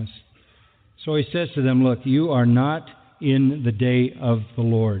promised. So He says to them, look, you are not in the day of the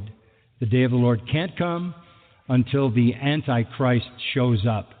Lord. The day of the Lord can't come until the Antichrist shows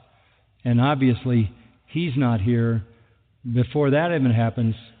up. And obviously, he's not here. Before that even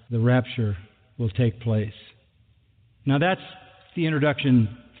happens, the rapture will take place. Now that's the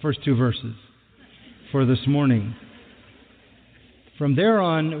introduction, first two verses for this morning. From there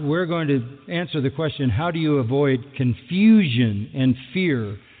on, we're going to answer the question, how do you avoid confusion and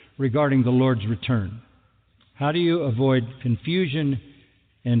fear regarding the Lord's return? How do you avoid confusion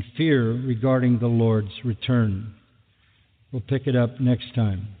and fear regarding the Lord's return? We'll pick it up next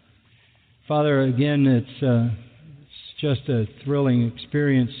time. Father, again, it's just a thrilling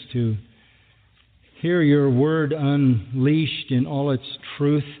experience to hear your word unleashed in all its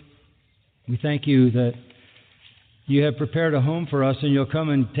truth. We thank you that you have prepared a home for us, and you'll come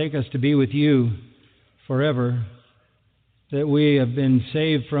and take us to be with you forever, that we have been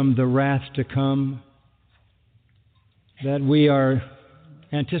saved from the wrath to come, that we are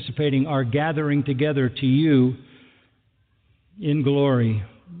anticipating our gathering together to you in glory,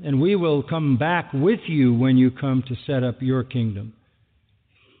 and we will come back with you when you come to set up your kingdom.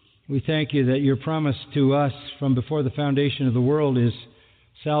 We thank you that your promise to us from before the foundation of the world is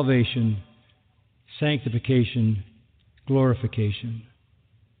salvation, sanctification, glorification.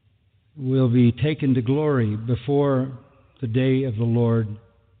 We'll be taken to glory before the day of the Lord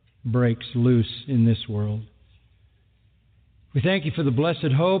breaks loose in this world. We thank you for the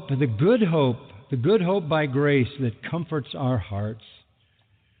blessed hope, the good hope by grace that comforts our hearts.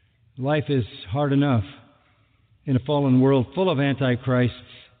 Life is hard enough in a fallen world full of antichrists,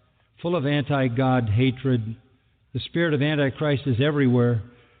 full of anti-God hatred. The spirit of Antichrist is everywhere.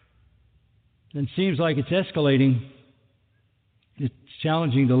 And it seems like it's escalating. It's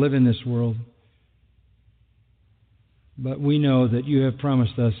challenging to live in this world. But we know that you have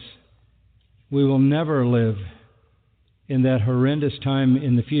promised us we will never live in that horrendous time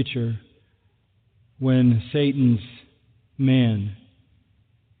in the future when Satan's man,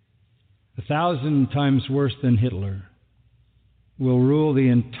 1,000 times worse than Hitler, will rule the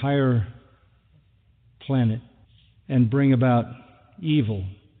entire planet and bring about evil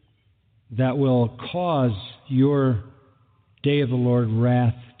that will cause your day of the Lord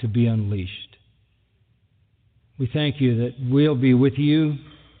wrath to be unleashed. We thank you that we'll be with you,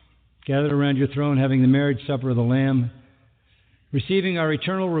 gathered around your throne, having the marriage supper of the Lamb, receiving our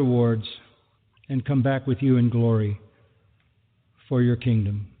eternal rewards, and come back with you in glory for your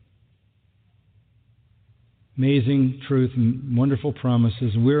kingdom. Amazing truth and wonderful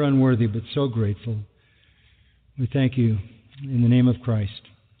promises. We're unworthy, but so grateful. We thank you in the name of Christ.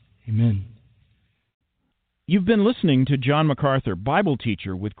 Amen. You've been listening to John MacArthur, Bible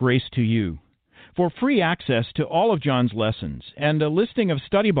teacher with Grace to You. For free access to all of John's lessons and a listing of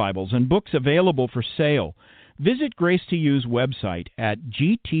study Bibles and books available for sale, visit Grace to You's website at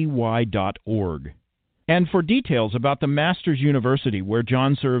gty.org. And for details about the Masters University, where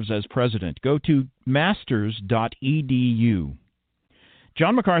John serves as president, go to masters.edu.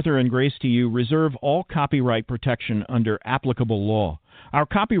 John MacArthur and Grace to You reserve all copyright protection under applicable law. Our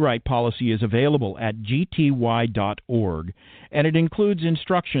copyright policy is available at gty.org, and it includes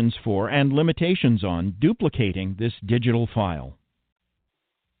instructions for and limitations on duplicating this digital file.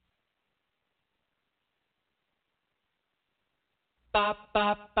 Ba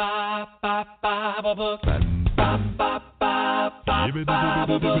ba ba ba Bible book. Ba ba ba ba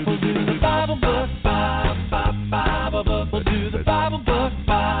Bible book. We'll do the Bible book. Ba ba Bible book. We'll do the Bible book.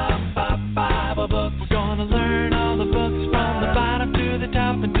 Ba ba Bible book. We're gonna learn all the books from the bottom to the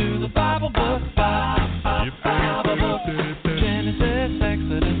top and do the Bible book. Ba ba Bible book. Genesis,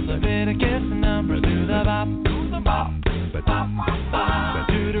 Exodus, Leviticus, and Numbers. Do the bop. Do the bop. Bop bop.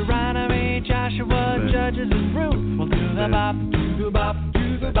 Deuteronomy, Joshua, Judges, and Ruth. We'll do the bop. Bop,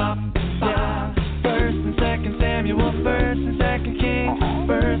 do the bop, yeah. First and Second Samuel, First and Second Kings,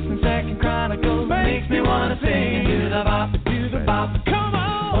 First and Second Chronicles, makes me wanna sing. Do the bop, come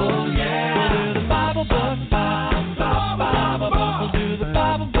on, oh yeah. We'll do the Bible book, bop, bop, Bible book. We'll do the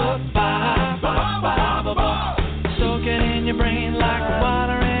Bible book, bop, bop, Bible book. Soak it in your brain like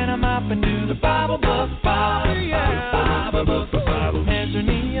water in a mop and do the Bible book, bop, yeah. Bible book, Ezra,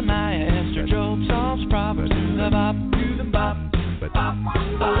 Nehemiah, Esther, Job, Psalms, Proverbs, do the bop, bop.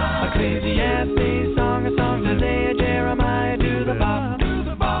 Ecclesiastes, Song of Songs, Isaiah, Jeremiah, do the bop, do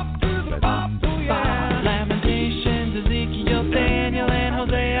the bop, do the bop, yeah. Lamentations, Ezekiel, Daniel, and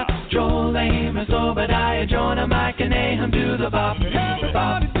Hosea, Joel, Amos, Obadiah, Jonah, Micah, Nahum, do the bop,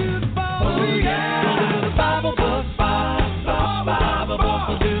 everybody do the bop, oh yeah. We'll do the Bible book, bop, bop, Bible book.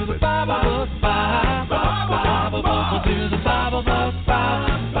 We'll do the Bible book, bop, bop, Bible book. We'll do the Bible book,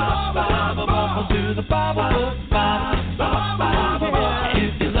 bop, bop, Bible book. We'll do the Bible book, bop, bop, Bible book.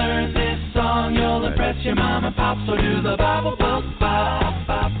 Your mom and pop, so do the Bible book,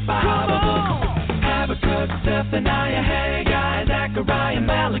 Bible book. Habakkuk, Zephaniah, Haggai, Zechariah,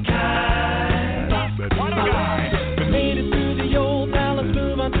 Malachi. We made it through the old, now let's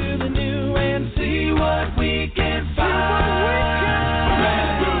move on to the new and see what we can find. We made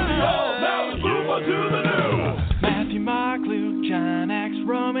it through the old, now let's move on to the new. Matthew, Mark, Luke, John, Acts,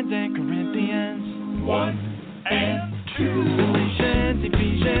 Romans, and Corinthians. 1 and 2. Galatians,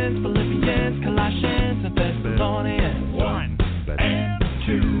 Ephesians, Philippians, Colossians, and Thessalonians. 1 and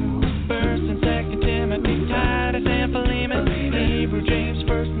 2. First and Second Timothy, Titus, and Philemon. Hebrew, James,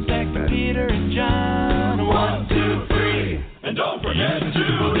 First and Second Peter, and John. 1, 2, 3, and don't forget to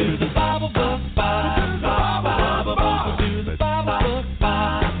do the Bible book, Bible book.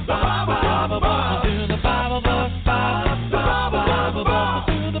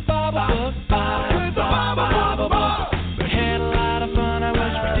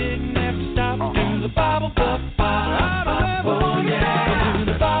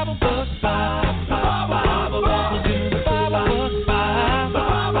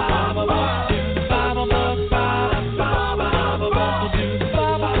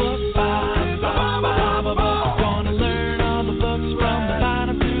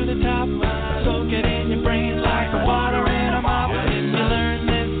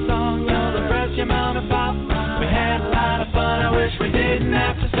 we didn't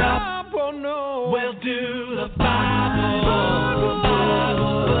have to stop. Oh no, we'll do the Bible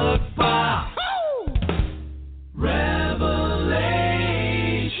book pop.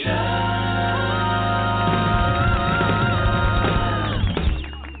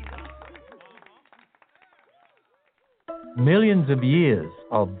 Millions of years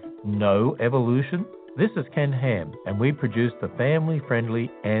of no evolution? This is Ken Ham, and we produce the family-friendly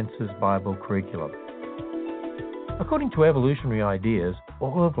Answers Bible curriculum. According to evolutionary ideas,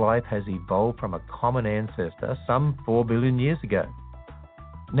 all of life has evolved from a common ancestor some 4 billion years ago.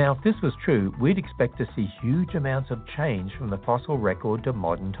 Now, if this was true, we'd expect to see huge amounts of change from the fossil record to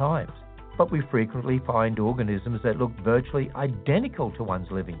modern times. But we frequently find organisms that look virtually identical to ones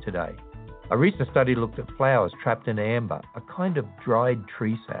living today. A recent study looked at flowers trapped in amber, a kind of dried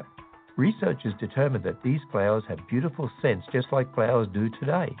tree sap. Researchers determined that these flowers have beautiful scents just like flowers do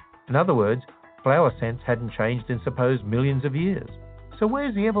today. In other words, flower scents hadn't changed in supposed millions of years. So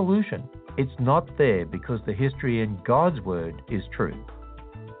where's the evolution? It's not there because the history in God's Word is true.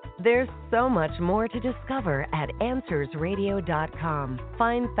 There's so much more to discover at AnswersRadio.com.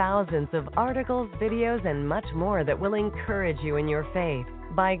 Find thousands of articles, videos, and much more that will encourage you in your faith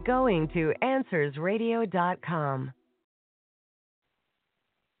by going to AnswersRadio.com.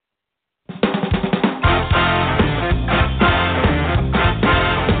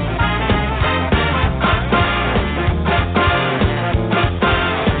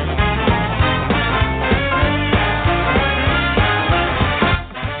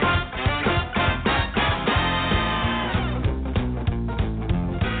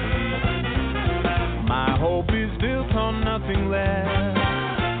 My hope is built on nothing less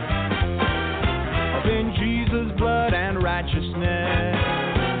than Jesus' blood and righteousness.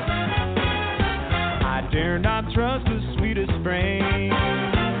 I dare not trust the sweetest frame,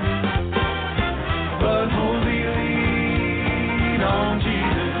 but wholly lean on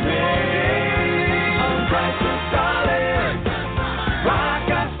Jesus' name. On Christ the solid rock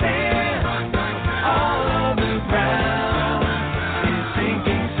I stand. All of the ground is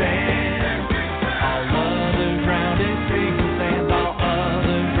sinking sand. All other ground is sinking sand. All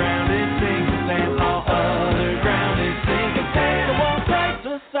other ground is sinking sand. All other ground is sinking sand. On Christ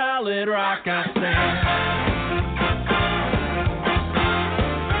the solid rock I stand.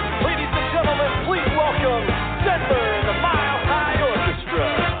 Ladies and gentlemen, please welcome Denver and the Mile High Orchestra.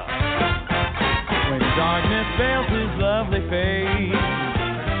 When darkness veils his lovely face,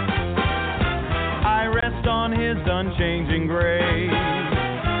 I rest on his unchanging grace.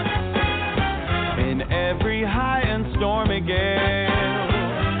 In every high and stormy gale,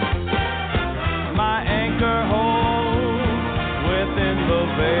 my anchor holds within the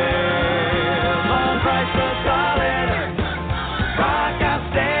veil. On Christ the solid rock I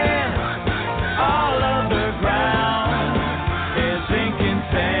stand. All of the ground is sinking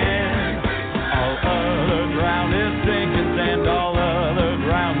sand. All other ground is sinking sand. All other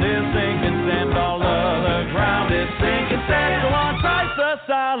ground is sinking sand. All other ground is sinking sand. So on Christ the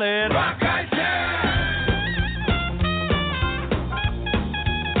solid rock I stand.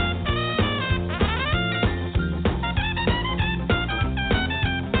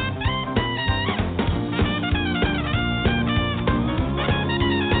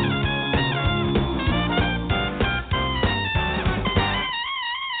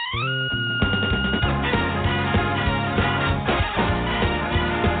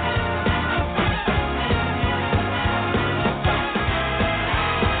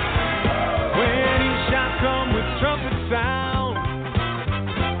 When he shall come with trumpet sound,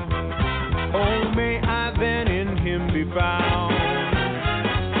 oh, may I then in him be found,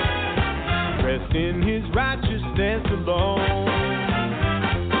 rest in his righteousness alone.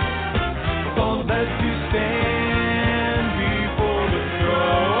 For blessed to stand before the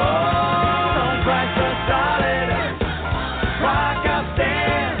throne. On Christ the solid rock I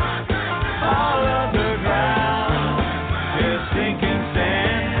stand. All of the ground is sinking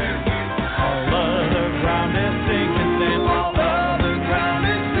sand. All of the ground is sinking sand. All of the ground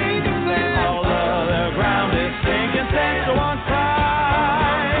is sinking sand. All of the ground is sinking sand. So on Christ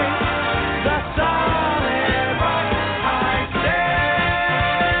the solid rock I stand.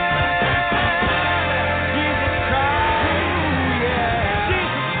 Jesus Christ, yeah.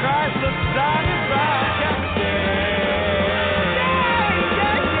 Jesus Christ the solid rock I stand.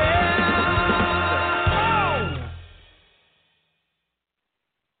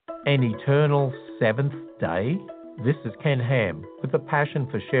 An eternal seventh day? This is Ken Ham with a passion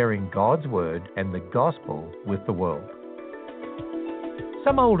for sharing God's Word and the Gospel with the world.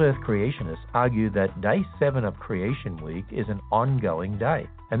 Some old Earth creationists argue that day 7 of Creation Week is an ongoing day,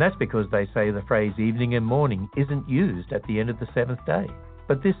 and that's because they say the phrase evening and morning isn't used at the end of the 7th day.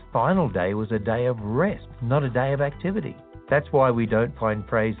 But this final day was a day of rest, not a day of activity. That's why we don't find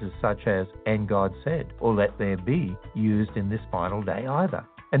phrases such as, "and God said," or "let there be," used in this final day either.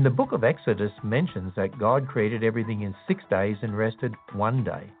 And the book of Exodus mentions that God created everything in 6 days and rested 1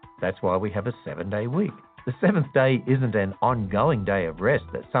 day. That's why we have a 7-day week. The 7th day isn't an ongoing day of rest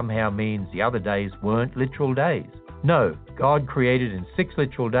that somehow means the other days weren't literal days. No, God created in 6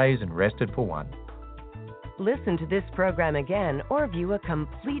 literal days and rested for 1. Listen to this program again or view a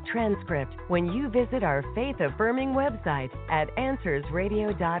complete transcript when you visit our faith-affirming website at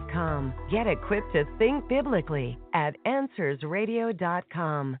AnswersRadio.com. Get equipped to think biblically at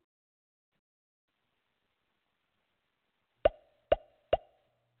AnswersRadio.com.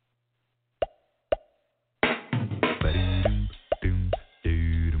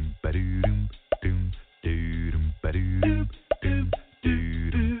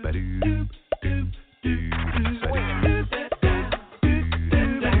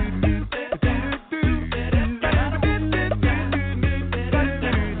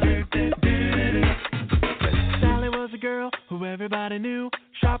 Everybody knew,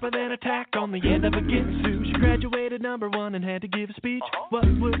 sharper than a tack on the end of a Ginsu. She graduated #1 and had to give a speech. What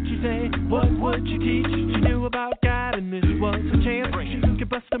would she say? What would she teach? She knew about God and this was her chance. She could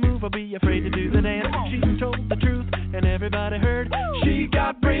bust a move or be afraid to do the dance. She told the truth and everybody heard. She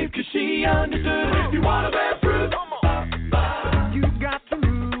got brave 'cause she understood. If you wanna bear fruit, you got to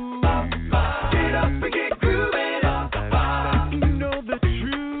move. Get up and get grooving. You know the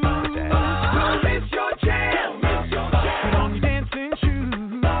truth. Don't miss your chance. Put on your dancing shoes.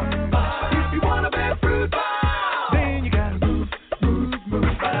 If you wanna bear fruit, then you gotta move, move, move. You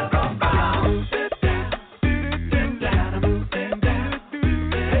gotta move it down. You gotta move it down.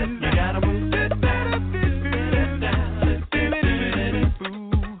 You gotta move it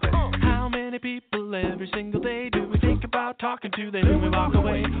down. How many people every single day do we think about talking to? Then we walk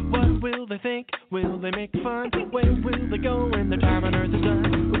away. What will they think? Will they make fun? Where will they go when their time on earth is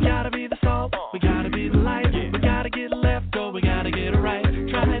done? We gotta be the salt. We gotta be the light. We gotta get left or we gotta get it right.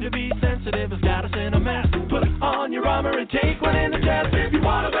 Trying to be sensitive has got us in a mess. Put on your armor and take one in the chest. If you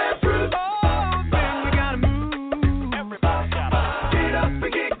wanna bear fruit, then you gotta move. Everybody gotta get up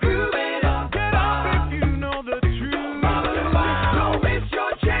and get grooving. Get up if you know the truth. Don't miss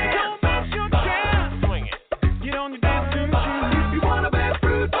your chance. Don't miss your chance. Swing it. Get on your dancing shoes. If you wanna bear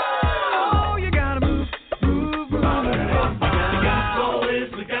fruit, oh, you gotta move, move, move. The gospel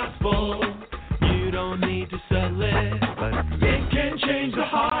is the gospel. You don't need to sell it. It can change the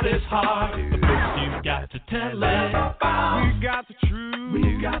hardest heart. But first you've got to tell it. We got the truth.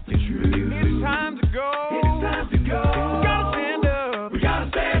 We got the truth. It's time to go. It's time to go. We gotta stand up. We gotta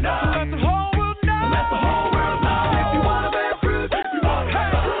stand up. Let the whole world know. Let the whole world know. If you wanna bear fruit, if you wanna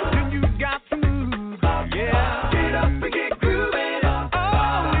bear fruit, then you got to move. Yeah. Get up and get grooving.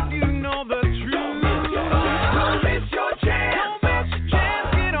 Oh, if you know the truth. Don't miss your chance. Don't miss your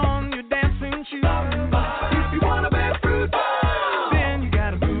chance. Get on your dancing shoes. If you wanna bear fruit, then you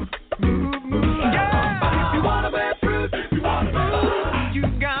gotta move, move, move. Yeah. If you wanna bear fruit, if you wanna bear fruit, you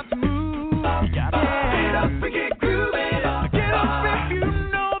got to move. You gotta get up and get grooving. Get up if you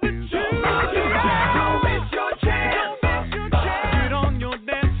know the truth. Don't miss your chance. Don't miss your chance. Get on your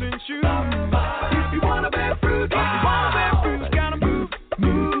dancing shoes. If you wanna bear fruit, if you wanna bear fruit, you gotta move,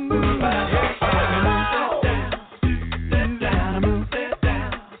 move, move. Gotta move it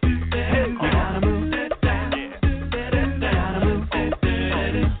down. Gotta move it down. Gotta move it down.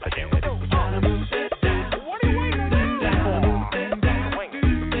 Gotta move it down. What are you waiting on? Gotta move it down.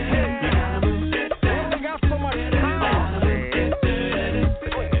 Gotta move it down. We got so much time. Gotta move it down.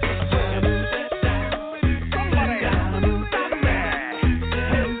 Gotta move it down. Somebody gotta move it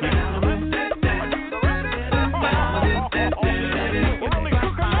down. Gotta move it down. We're only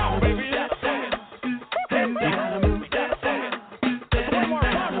cooking now, baby. Gotta move it down. One more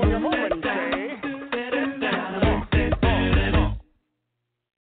time when you're moving, say.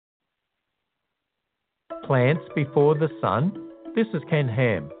 Plants before the sun? This is Ken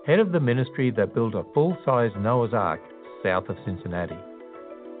Ham, head of the ministry that built a full-size Noah's Ark south of Cincinnati.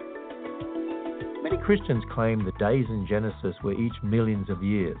 Many Christians claim the days in Genesis were each millions of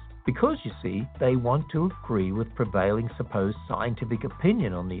years because, you see, they want to agree with prevailing supposed scientific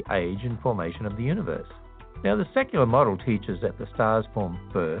opinion on the age and formation of the universe. Now, the secular model teaches that the stars formed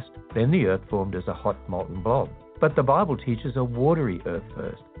first, then the earth formed as a hot molten blob. But the Bible teaches a watery earth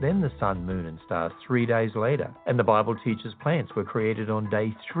first, then the sun, moon, and stars 3 days later. And the Bible teaches plants were created on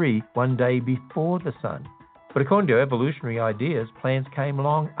day 3, 1 day before the sun. But according to evolutionary ideas, plants came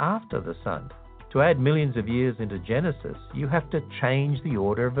along after the sun. To add millions of years into Genesis, you have to change the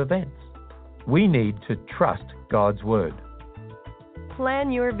order of events. We need to trust God's Word.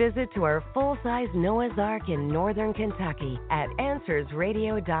 Plan your visit to our full-size Noah's Ark in northern Kentucky at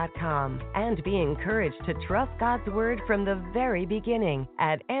AnswersRadio.com and be encouraged to trust God's Word from the very beginning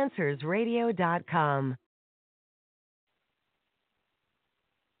at AnswersRadio.com.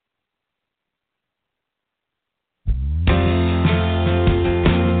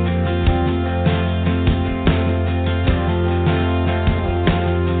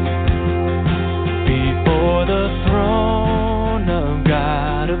 Before the throne of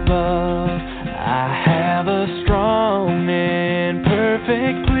God above, I have a strong and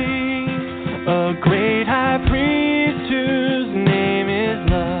perfect plea, a great high priest whose name is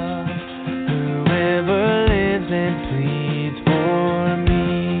love, whoever lives and pleads for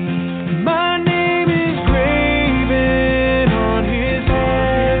me. My name is graven on his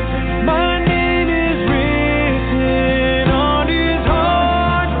head, my name is written on his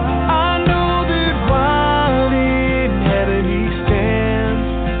heart. I know that while in heaven he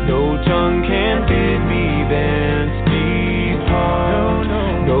stands, no tongue can bid me thence depart.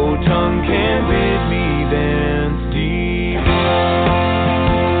 No tongue can bid me thence depart.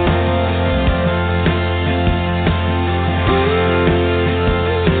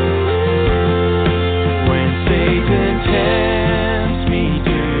 When Satan tempts me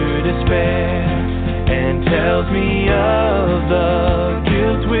to despair and tells me of the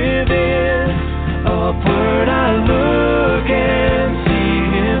guilt within, upward I look and see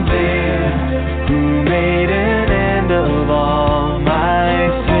him there, who made an end of all my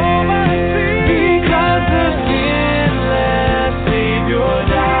sin. Because the sinless Savior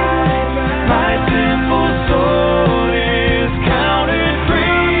died, my sinful soul is counted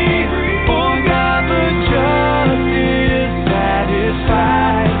free. For God the just is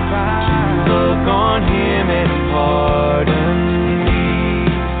satisfied to look on him and pardon me.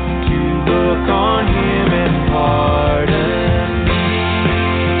 To look on him and pardon me.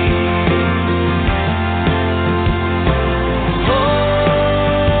 Oh,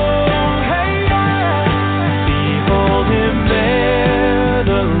 hey, yeah. Behold him there,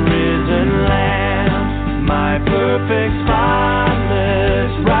 the risen Lamb, my perfect,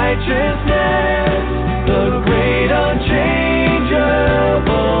 spotless righteousness, the great unchangeable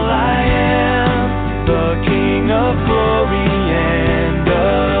I am, the King of glory and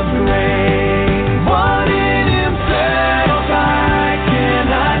of grace. One in himself I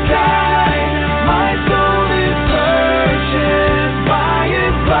cannot die, my soul is purchased by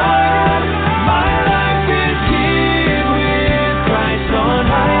his blood, my life is hid with Christ on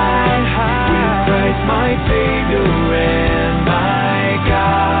high, with Christ my Savior and my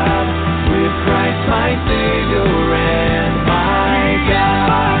God, with Christ my Savior and my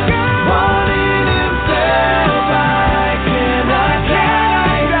God. One in himself I cannot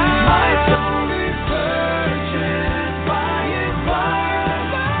die, my soul is purchased by his blood,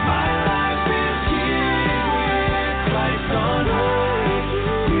 my life is hid with Christ on high,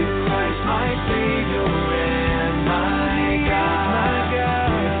 with Christ my Savior and my God,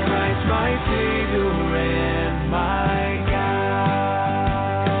 with Christ my Savior and my God.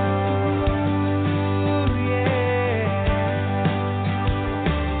 Yeah.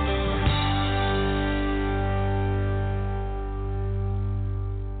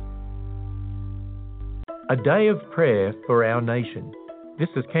 A day of prayer for our nation. This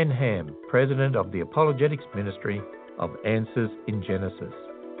is Ken Ham, President of the Apologetics Ministry of Answers in Genesis.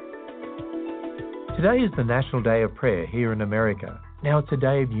 Today is the National Day of Prayer here in America. Now it's a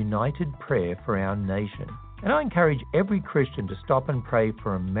day of united prayer for our nation. And I encourage every Christian to stop and pray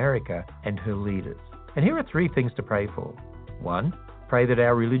for America and her leaders. And here are 3 things to pray for. 1, pray that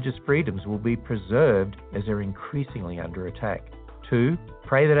our religious freedoms will be preserved as they're increasingly under attack. 2,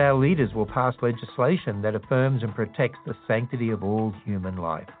 pray that our leaders will pass legislation that affirms and protects the sanctity of all human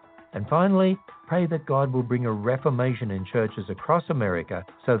life. And finally, pray that God will bring a reformation in churches across America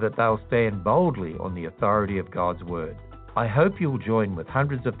so that they'll stand boldly on the authority of God's Word. I hope you'll join with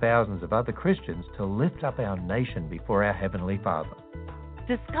hundreds of thousands of other Christians to lift up our nation before our Heavenly Father.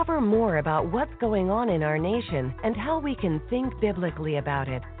 Discover more about what's going on in our nation and how we can think biblically about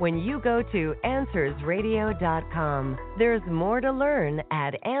it when you go to AnswersRadio.com. There's more to learn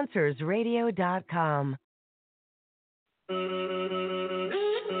at AnswersRadio.com.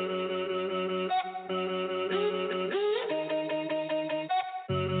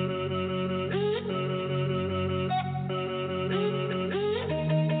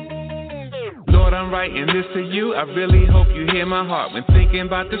 I'm writing this to you. I really hope you hear my heart when thinking thinking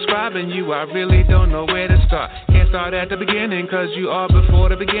about describing you, I really don't know where to start. Can't start at the beginning, cause you are before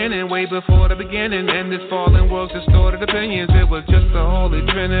the beginning, way before the beginning. And this fallen world's distorted opinions. It was just the Holy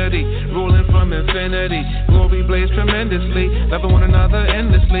Trinity, ruling from infinity. Glory blazed tremendously, loving one another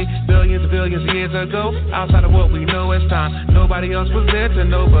endlessly. Billions of years ago, outside of what we know as time. Nobody else was there to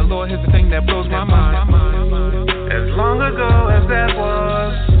know, but Lord, here's the thing that blows my mind. As long ago as that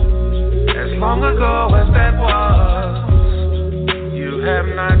was, as long ago as that was, you have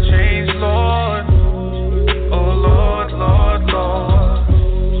not changed, Lord. Oh Lord, Lord, Lord.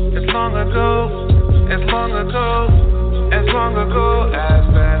 As long ago, as long ago, as long ago as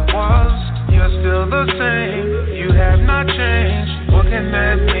that was, you're still the same. You have not changed. What can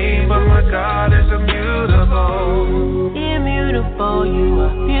that mean? But my God is immutable. Immutable, you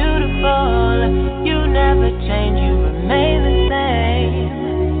are beautiful. You never change, you remain the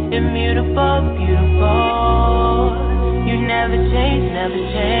same. Immutable, beautiful. You never change, never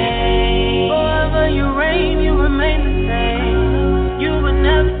change. Forever you reign, you remain the same. You will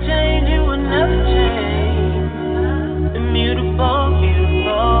never change, you will never change. Immutable,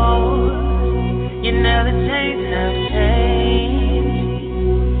 beautiful. You never change, never change.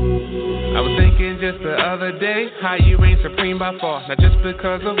 I was thinking just the other day how you reign supreme by far. Not just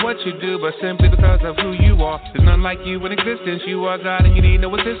because of what you do, but simply because of who you are. There's none like you in existence. You are God and you need no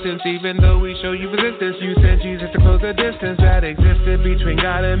assistance. Even though we show you resistance, you sent Jesus to close the distance that existed between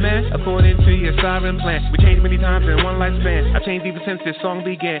God and man, according to your sovereign plan. We changed many times in one lifespan. I've changed even since this song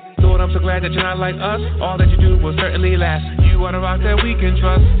began. Lord, I'm so glad that you're not like us. All that you do will certainly last. You are the rock that we can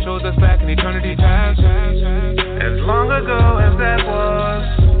trust. Shows us back in eternity past. As long ago as that was,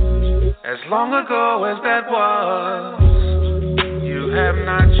 as long ago as that was, you have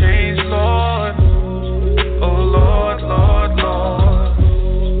not changed, Lord. Oh Lord, Lord, Lord.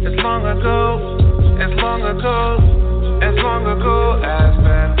 As long ago, as long ago, as long ago as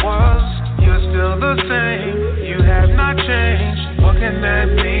that was, you're still the same. You have not changed. What can that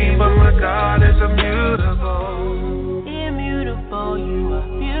mean? But my God is immutable. Immutable, you are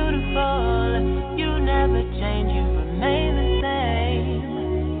beautiful. You never change, you remain the same.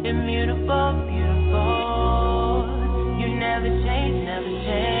 Immutable, beautiful. You never change, never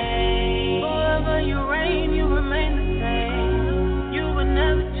change. Forever you reign, you remain the same. You will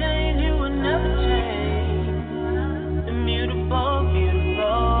never change, you will never change. Immutable,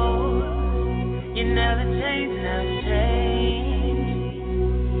 beautiful. You never change, never change.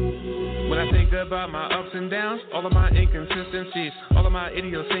 When I think about my ups and downs, all of my inconsistencies, all of my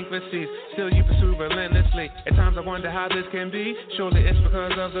idiosyncrasies, still you pursue relentlessly. At times I wonder how this can be. Surely it's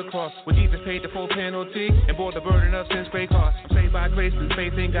because of the cross, when Jesus paid the full penalty and bore the burden of sin's great cost. I'm saved by grace through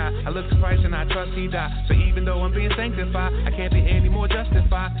faith in God. I look to Christ and I trust He died. So even though I'm being sanctified, I can't be any more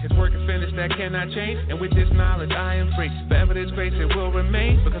justified. His work is finished, that cannot change. And with this knowledge I am free. Forever this grace it will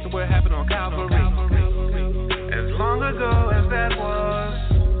remain because of what happened on Calvary. As long ago as that was,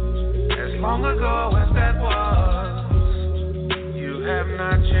 as long ago as that was, you have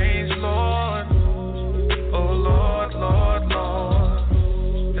not changed, Lord. Oh Lord, Lord, Lord.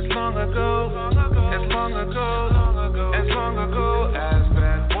 As long ago, as long ago, as long ago as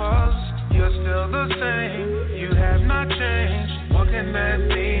that was, you're still the same. You have not changed. What can that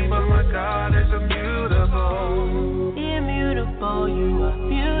mean? But my God is immutable. Immutable, you are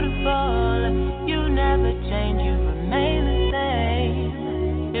beautiful. You never change, you remain the same.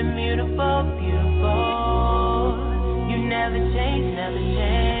 Immutable, beautiful. You never change, never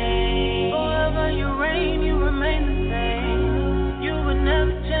change. Forever you reign, you remain the same. You will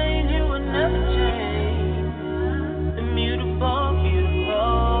never change, you will never change. Immutable,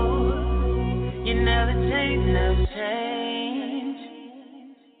 beautiful. You never change, never change.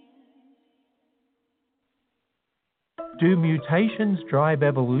 Do mutations drive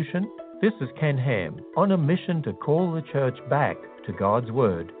evolution? This is Ken Ham on a mission to call the church back to God's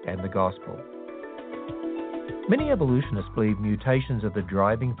Word and the Gospel. Many evolutionists believe mutations are the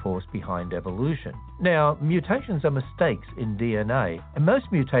driving force behind evolution. Now, mutations are mistakes in DNA, and most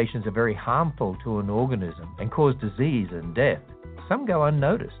mutations are very harmful to an organism and cause disease and death. Some go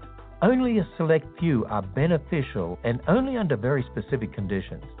unnoticed. Only a select few are beneficial and only under very specific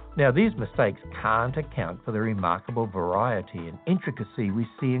conditions. Now, these mistakes can't account for the remarkable variety and intricacy we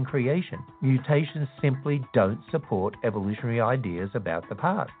see in creation. Mutations simply don't support evolutionary ideas about the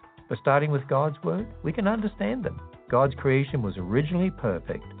past. But starting with God's Word, we can understand them. God's creation was originally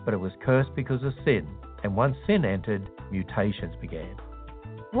perfect, but it was cursed because of sin. And once sin entered, mutations began.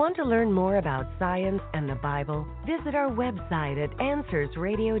 Want to learn more about science and the Bible? Visit our website at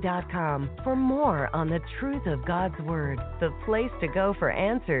AnswersRadio.com for more on the truth of God's Word. The place to go for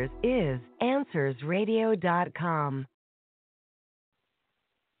answers is AnswersRadio.com.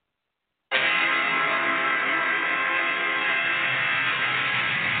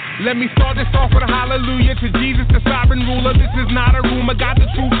 Let me start this off with a hallelujah to Jesus, the sovereign ruler. This is not a rumor, got the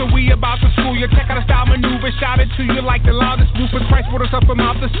truth, so we about to school you. Check out a style maneuver, shout it to you like the loudest roofer. Christ brought us up from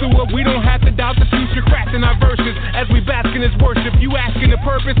out the sewer. We don't have to doubt the future, crafting our verses as we bask in his worship. You asking the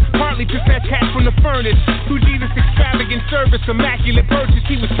purpose, partly to snatch cats from the furnace. Through Jesus' extravagant service, immaculate purchase,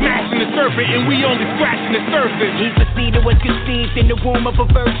 he was smashing the serpent, and we only scratching the surface. He's the seed that was conceived in the womb of a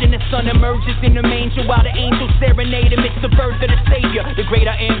virgin. The sun emerges in the manger while the angels serenade him. It's the birth of the Savior. The great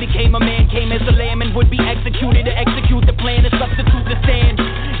I am became a man, came as a lamb, and would be executed to execute the plan, to substitute the stand.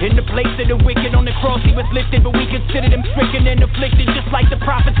 In the place of the wicked on the cross he was lifted, but we considered him stricken and afflicted, just like the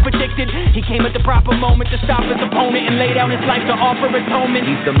prophets predicted. He came at the proper moment to stop his opponent and lay down his life to offer atonement.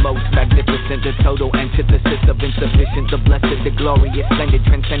 He's the most magnificent, the total antithesis of insufficient, the blessed, the glorious, splendid,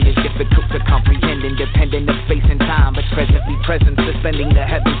 transcendent, difficult to comprehend, independent of space and time, but presently present, suspending the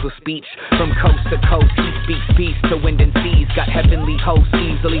heavens with speech. From coast to coast, he speaks peace to wind and seas, got heavenly hosts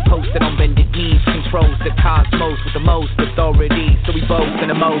easily posted on bended knees, controls the cosmos with the most authority, so we boast in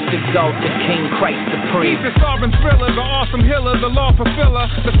the most exalted King Christ supreme. He's the sovereign thriller, the awesome healer, the law fulfiller,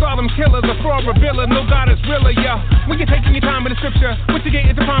 the solemn killer, the fraud revealer, no God is realer, yeah. When you're taking your time in the scripture, what you get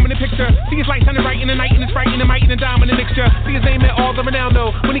is a prominent picture. See his light shining bright in the night, and it's bright in the might and the diamond mixture. See his name at all the renown,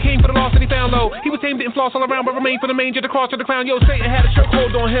 though. When he came for the lost and he found low, he was tamed and floss all around, but remained for the manger, the cross to the crown. Yo, Satan had a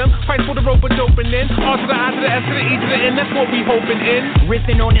chokehold on him. Christ pulled the rope with dope and then R to the I to the S to the E to the N, that's what we hoping in.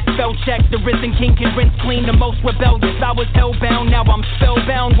 Risen on his spell check, the risen king can rinse clean the most rebellious. I was hellbound, now I'm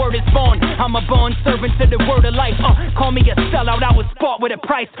spellbound, word is born. I'm a born servant to the word of life. Call me a sellout, I was bought with a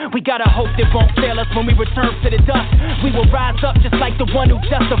price. We got a hope that won't fail us when we return to the dust. We will rise up just like the one who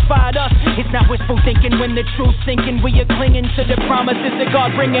justified us. It's not wishful thinking when the truth's sinking. We are clinging to the promises of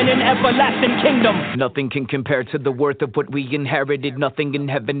God, bringing an everlasting kingdom. Nothing can compare to the worth of what we inherited. Nothing in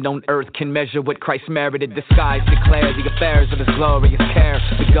heaven on earth can measure what Christ merited. The skies declare the affairs of his glorious care.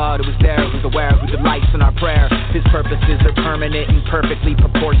 The God who is there, who's aware, who delights in our prayer. His purposes are permanent and perfectly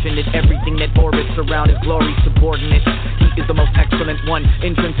proportionate. Everything that orbits around his glory subordinate. He is the most excellent one,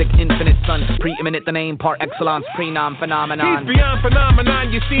 intrinsic, infinite son, preeminent, the name par excellence, prenom phenomenon. He's beyond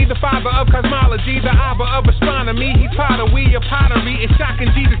phenomenon. You see, the father of cosmology, the Abba of astronomy. He's potter, we are pottery. It's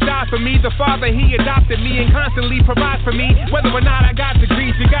shocking Jesus died for me. The Father, he adopted me and constantly provides for me. Whether or not I got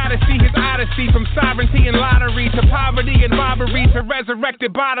degrees, you gotta see his odyssey. From sovereignty and lottery to poverty and robbery to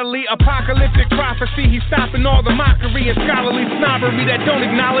resurrected bodily apocalyptic prophecy. He's stopping all the mockery and scholarly snobbery that don't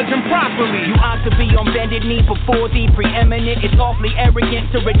acknowledge him properly. You ought to be on bended knee before the preeminent. It's awfully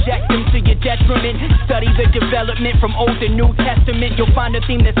arrogant to reject him to your detriment. Study the development from Old to New Testament. You'll find a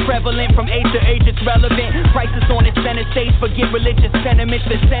theme that's prevalent from age to age. It's relevant. Christ is on his center stage. Forget religious sentiments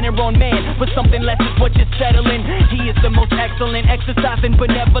that center on man. But something less is what you're settling. He is the most excellent, exercising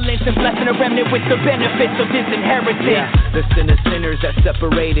benevolence and blessing a remnant with the benefits of his inheritance. Yeah, the sin of sinners that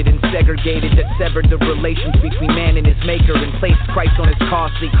separated and segregated, that severed the relations between man and his maker, and placed Christ on his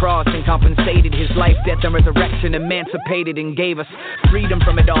costly cross and compensated his life, death, and resurrection, emancipated and gave us freedom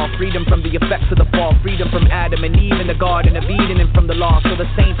from it all, freedom from the effects of the fall, freedom from Adam and Eve in the Garden of Eden, and from the law. So the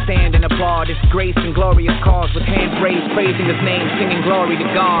saints stand and applaud his grace and glorious cause with hands raised, praising his name, singing glory to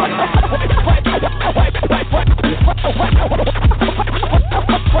God.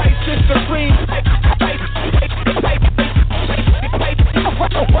 Christ is supreme.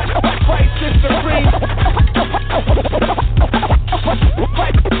 Christ is supreme.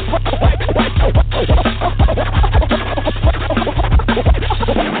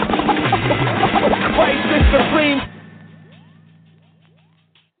 Christ is supreme.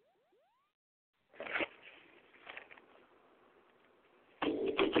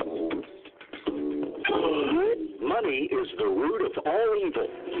 Money is the root of all evil.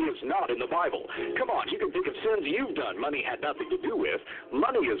 He is not in the Bible. Come on, you can think of sins you've done money had nothing to do with.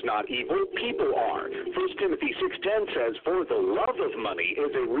 Money is not evil, people are. 1 Timothy 6:10 says, "For the love of money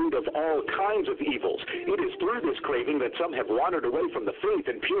is a root of all kinds of evils. It is through this craving that some have wandered away from the faith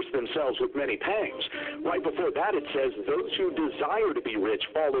and pierced themselves with many pangs." Right before that it says, "Those who desire to be rich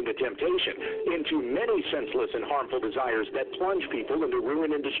fall into temptation, into many senseless and harmful desires that plunge people into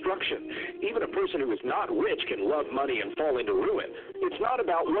ruin and destruction." Even a person who is not rich can love money and fall into ruin. It's not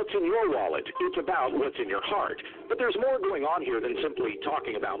about what's in your wallet, it's about what's in your heart. But there's more going on here than simply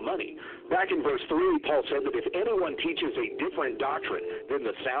talking about money. Back in verse 3, Paul said that if anyone teaches a different doctrine than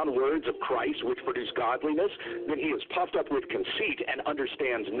the sound words of Christ, which produce godliness, then he is puffed up with conceit and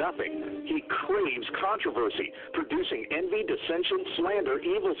understands nothing. He craves controversy, producing envy, dissension, slander,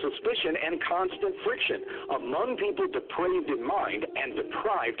 evil suspicion, and constant friction among people depraved in mind and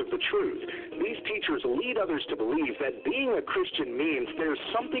deprived of the truth. These teachers lead others to believe believe that being a Christian means there's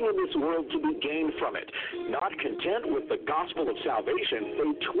something in this world to be gained from it. Not content with the gospel of salvation,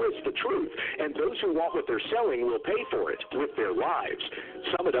 they twist the truth, and those who want what they're selling will pay for it with their lives.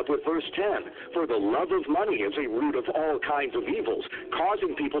 Sum it up with verse 10. For the love of money is a root of all kinds of evils,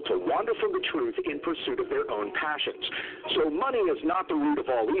 causing people to wander from the truth in pursuit of their own passions. So money is not the root of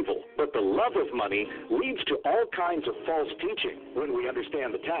all evil, but the love of money leads to all kinds of false teaching when we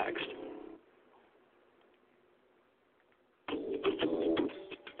understand the text.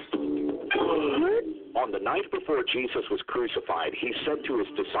 On the night before Jesus was crucified, he said to his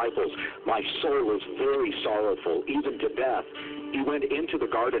disciples, "My soul is very sorrowful, even to death." He went into the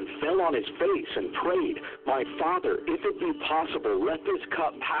garden, fell on his face, and prayed, "My Father, if it be possible, let this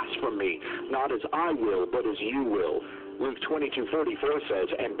cup pass from me. Not as I will, but as you will." Luke 22:44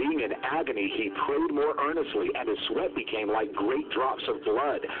 says, "And being in agony, he prayed more earnestly, and his sweat became like great drops of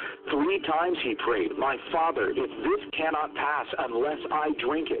blood. 3 times he prayed, 'My Father, if this cannot pass unless I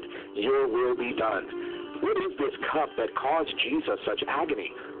drink it, your will be done.'" What is this cup that caused Jesus such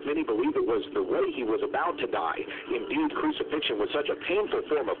agony? Many believe it was the way he was about to die. Indeed, crucifixion was such a painful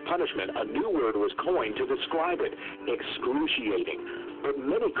form of punishment, a new word was coined to describe it: excruciating. But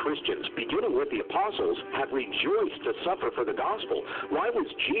many Christians, beginning with the apostles, have rejoiced to suffer for the gospel. Why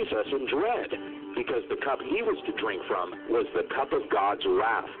was Jesus in dread? Because the cup he was to drink from was the cup of God's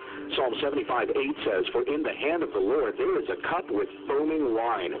wrath. Psalm 75:8 says, "For in the hand of the Lord there is a cup with foaming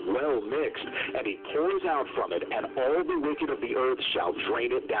wine, well mixed, and he pours out from it, and all the wicked of the earth shall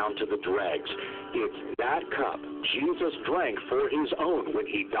drain it down to the dregs." It's that cup Jesus drank for his own when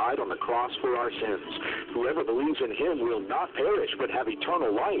he died on the cross for our sins. Whoever believes in him will not perish but have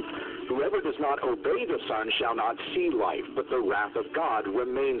eternal life. Whoever does not obey the Son shall not see life, but the wrath of God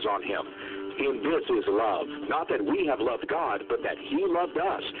remains on him. In this is love, not that we have loved God, but that he loved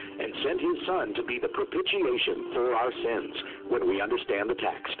us and sent his Son to be the propitiation for our sins, when we understand the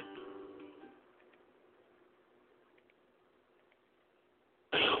text.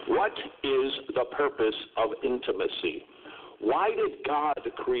 What is the purpose of intimacy? Why did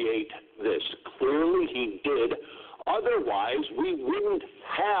God create this? Clearly he did. Otherwise, we wouldn't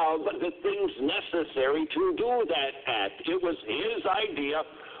have the things necessary to do that act. It was his idea.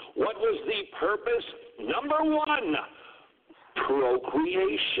 What was the purpose? Number 1,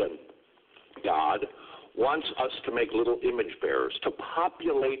 procreation. God wants us to make little image bearers, to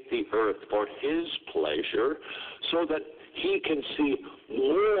populate the earth for his pleasure, so that he can see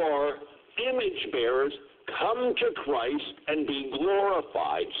more image bearers come to Christ and be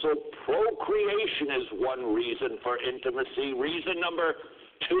glorified. So procreation is one reason for intimacy. Reason number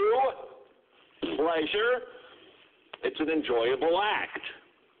 2, pleasure. It's an enjoyable act.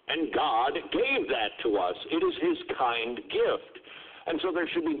 And God gave that to us. It is his kind gift. And so there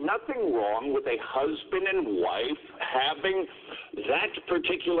should be nothing wrong with a husband and wife having that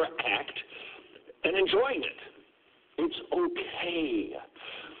particular act and enjoying it. It's okay.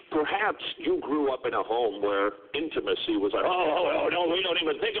 Perhaps you grew up in a home where intimacy was like, oh, no, we don't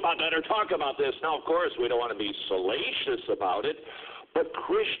even think about that or talk about this. Now, of course, we don't want to be salacious about it. But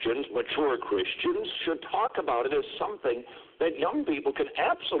Christians, mature Christians, should talk about it as something that young people can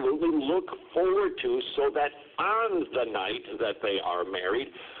absolutely look forward to, so that on the night that they are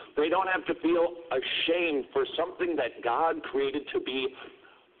married, they don't have to feel ashamed for something that God created to be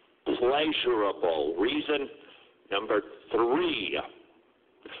pleasurable. Reason number 3,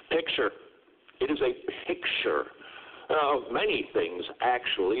 picture. It is a picture of many things,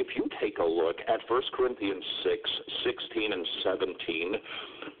 actually. If you take a look at 1 Corinthians 6:16 and 17,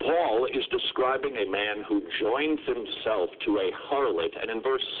 Paul is describing a man who joins himself to a harlot, and in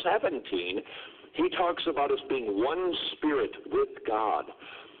verse 17, he talks about us being one spirit with God.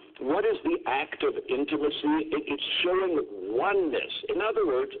 What is the act of intimacy? It's showing oneness. In other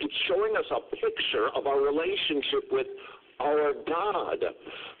words, it's showing us a picture of our relationship with our God.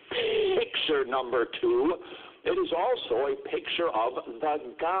 Picture number 2, it is also a picture of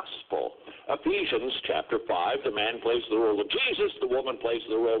the gospel. Ephesians chapter 5, the man plays the role of Jesus, the woman plays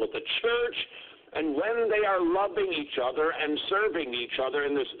the role of the church, and when they are loving each other and serving each other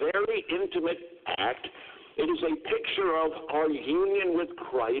in this very intimate act, it is a picture of our union with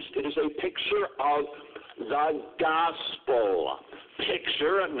Christ. It is a picture of the gospel.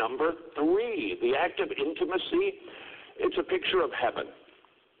 Picture number 3, the act of intimacy, it's a picture of heaven.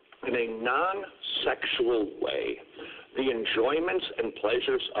 In a non-sexual way, the enjoyments and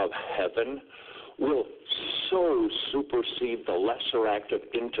pleasures of heaven will so supersede the lesser act of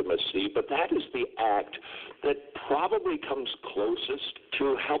intimacy, but that is the act that probably comes closest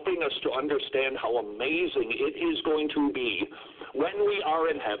to helping us to understand how amazing it is going to be when we are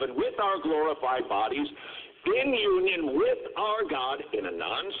in heaven with our glorified bodies, in union with our God in a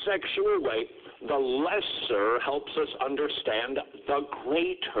non-sexual way, the lesser helps us understand the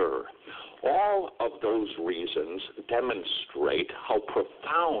greater. All of those reasons demonstrate how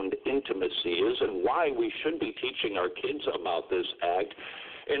profound intimacy is and why we should be teaching our kids about this act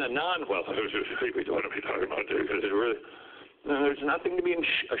in a we don't want to be talking about it because it really, there's nothing to be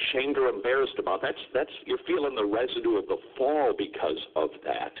ashamed or embarrassed about. That's you're feeling the residue of the fall because of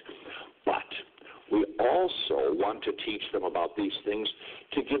that. But we also want to teach them about these things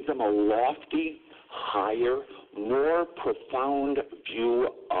to give them a lofty, higher, more profound view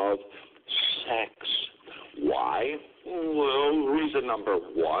of sex. Why? Well, reason number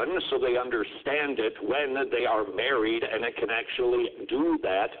one, so they understand it when they are married and it can actually do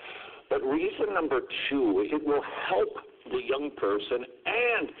that. But reason number two, it will help the young person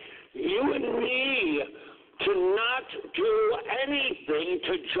and you and me to not do anything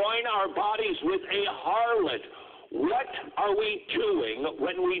to join our bodies with a harlot. What are we doing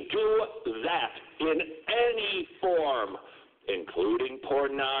when we do that in any form, including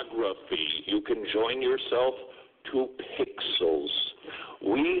pornography? You can join yourself to pixels.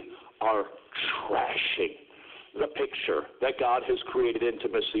 We are trashing the picture that God has created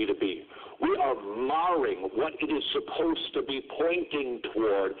intimacy to be. We are marring what it is supposed to be pointing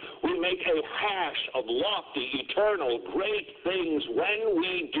toward. We make a hash of lofty, eternal, great things when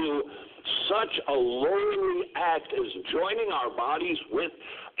we do such a lowly act as joining our bodies with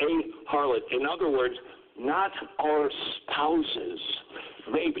a harlot. In other words, not our spouses.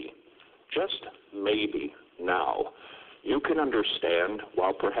 Maybe, just maybe now, you can understand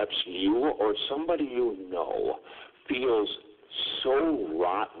while perhaps you or somebody you know feels so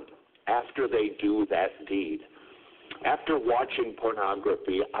rotten after they do that deed. After watching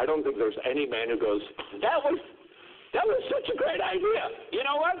pornography, I don't think there's any man who goes, that was such a great idea. You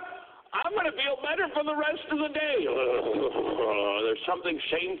know what? I'm going to feel better for the rest of the day. There's something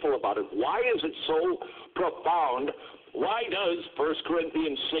shameful about it. Why is it so profound? Why does 1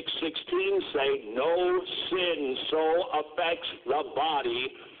 Corinthians 6:16 say no sin so affects the body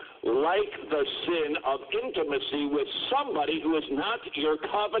like the sin of intimacy with somebody who is not your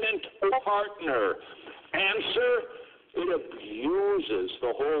covenant partner? Answer, it abuses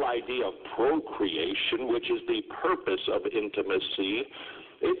the whole idea of procreation, which is the purpose of intimacy.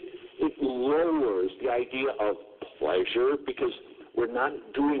 It lowers the idea of pleasure because we're not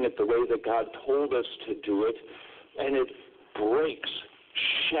doing it the way that God told us to do it, and it breaks,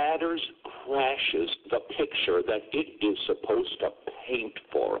 shatters, crashes the picture that it is supposed to paint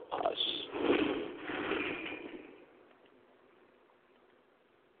for us.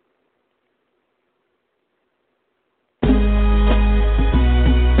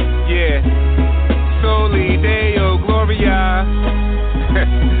 Yeah, Soli Deo Gloria.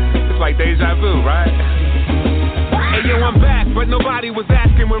 It's like deja vu, right? Hey, yo, I'm back, but nobody was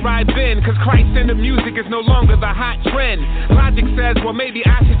asking where I've been, cause Christ in the music is no longer the hot trend. Logic says, well, maybe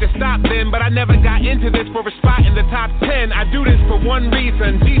I should just stop then, but I never got into this for a spot in the top 10. I do this for one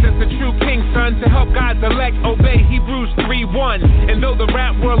reason, Jesus the true king, son, to help God's elect obey Hebrews 3:1. And though the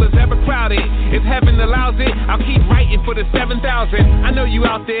rap world is ever crowded, if heaven allows it, I'll keep writing for the 7,000. I know you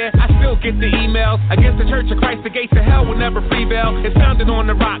out there, I still get the emails. Against the Church of Christ, the gates of hell will never prevail. It's founded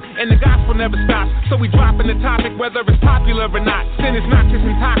on the rock, and the gospel never stops. So we dropping the topic, whether it's popular or not. Sin is not just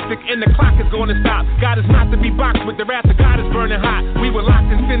toxic, and the clock is going to stop. God is not to be boxed with, the wrath of God is burning hot. We were locked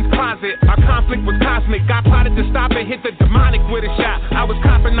in sin's closet, our conflict was cosmic. God plotted to stop and hit the demonic with a shot. I was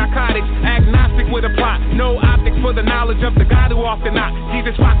copping narcotics, agnostic with a plot. No optics for the knowledge of the God who often not.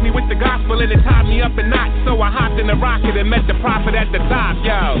 Jesus rocked me with the gospel and it tied me up in knots. So I hopped in a rocket and met the prophet at the top.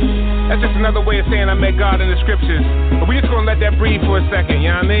 Yo, that's just another way of saying I met God in the scriptures. But we just gonna let that breathe for a second, you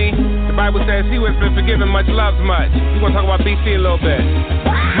know what I mean? The Bible says he who has been forgiven much loves much. We're gonna talk about BC a little bit.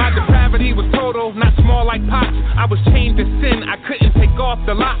 My depravity was total, not small like pops. I was chained to sin, I couldn't take off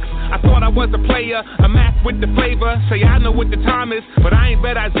the locks. I thought I was a player, a math with the flavor. Say I know what the time is, but I ain't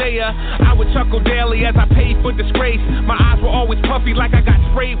bet Isaiah. I would chuckle daily as I paid for disgrace. My eyes were always puffy like I got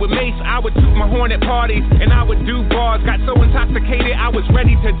sprayed with mace. I would toot my horn at parties, and I would do bars. Got so intoxicated, I was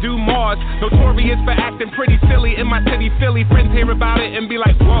ready to do Mars. Notorious for acting pretty silly in my city, Philly. Friends hear about it and be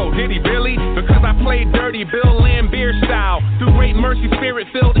like, whoa, did he really? Because I played dirty, Bill Lambier style. Through great mercy,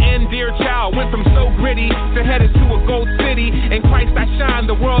 spirit-filled and dear child. Went from so gritty to headed to a gold city. In Christ I shine,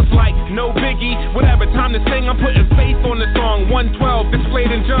 the world's like, no biggie. Whatever, time to sing, I'm putting faith on the song. 112,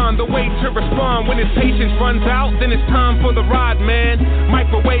 displayed in John, the way to respond. When his patience runs out, then it's time for the rod, man.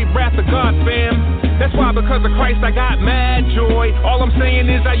 Microwave, wrath of God, fam. That's why because of Christ I got mad joy. All I'm saying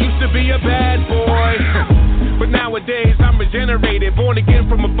is I used to be a bad boy. But nowadays I'm regenerated, born again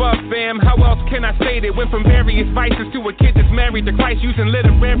from above, fam. How else can when I stated, went from various vices to a kid that's married to Christ, using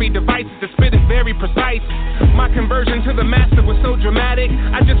literary devices to spit is very precise. My conversion to the master was so dramatic,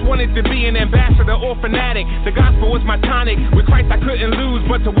 I just wanted to be an ambassador or fanatic. The gospel was my tonic, with Christ I couldn't lose,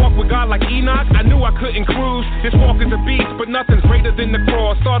 but to walk with God like Enoch, I knew I couldn't cruise. This walk is a beast, but nothing's greater than the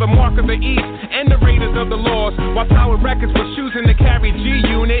cross. Saw the mark of the east and the raiders of the lost, while Tower Records was choosing to carry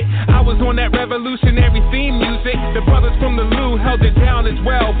G-Unit. I was on that revolutionary theme music. The brothers from the Lou held it down as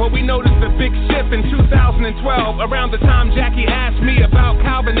well, but we noticed a big shift in 2012. Around the time Jackie asked me about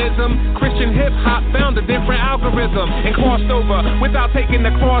Calvinism, Christian hip-hop found a different algorithm and crossed over without taking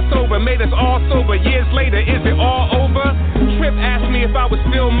the crossover. Made us all sober. Years later, is it all over? Trip asked me if I was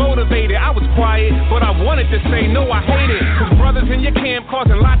still motivated. I was quiet, but I wanted to say no, I hate it. Cause brothers in your camp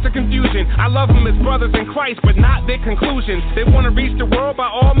causing lots of confusion. I love them as brothers in Christ, but not their conclusions. They want to reach the world, by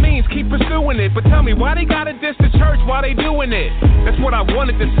all means, keep pursuing it. But tell me, why they gotta diss the church while they doing it? That's what I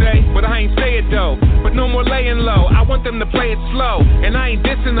wanted to say, but I ain't say it though. But no more laying low, I want them to play it slow. And I ain't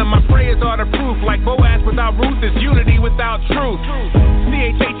dissing them, my prayers are the proof. Like Boaz without Ruth is unity without truth.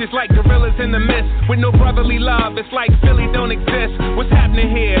 CHH is like gorillas in the mist, with no brotherly love, it's like Philly don't exist. What's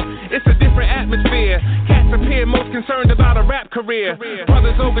happening here? It's a different atmosphere. Cats appear most concerned about a rap career.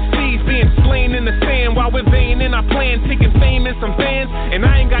 Brothers overseas being slain in the sand, while we're vain in our plan, taking fame in some fans. And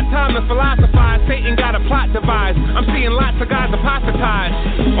I ain't got time to philosophize, Satan got a plot devised. I'm seeing lots of guys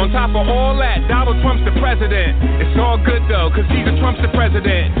apostatized. On top of all that, Donald Trump's the president. It's all good though, cause Jesus Trump's the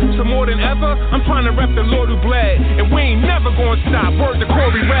president. So more than ever, I'm trying to rep the Lord who bled, and we ain't never gonna stop, word to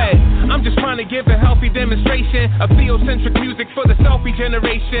Corey Red. I'm just trying to give a healthy demonstration of theocentric music for the selfie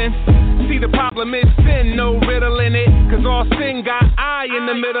generation. See, the problem is sin, no riddle in it, cause all sin got I in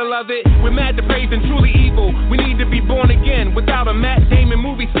the middle of it. We're mad, depraved, and truly evil. We need to be born again without a Matt Damon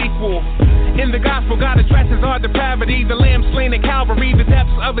movie sequel. In the gospel, God addresses our depravity. The lamb slain at Calvary, the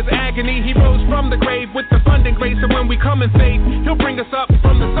depths of his agony. He rose from the grave with abundant grace, so when we come in faith, he'll bring us up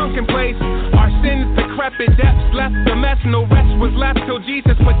from the sunken place. Our sins decrepit, depths left the mess, no rest was left till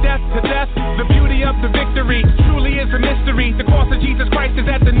Jesus put death to death. The beauty of the victory truly is a mystery. The cross of Jesus Christ is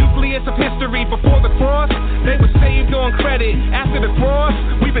at the nucleus of history. Before the cross, they were saved on credit. After the cross,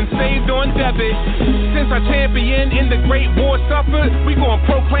 we've been saved on debit. Since our champion in the great war suffered, we gon'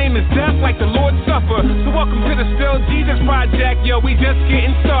 proclaim his death like the Lord Supper. So welcome to the Still Jesus Project, yo. We just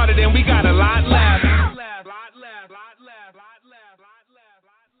getting started and we got a lot left.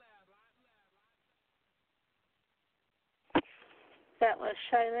 That was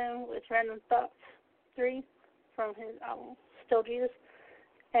Shiloh with Random Thoughts 3 from his album Still Jesus.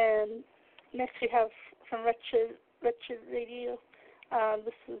 And next we have from Wretched Radio.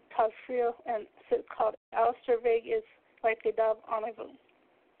 This is Todd Frio, and it's called Alistair Begg is Like a Dove on a Boom.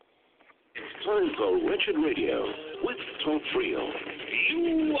 It's time for Wretched Radio with Todd Frio.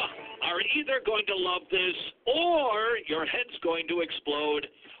 You are either going to love this or your head's going to explode,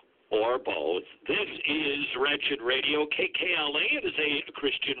 or both. This is Wretched Radio, KKLA. It is a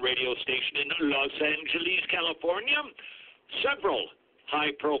Christian radio station in Los Angeles, California. Several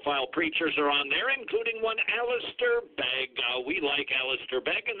high-profile preachers are on there, including one Alistair Begg. We like Alistair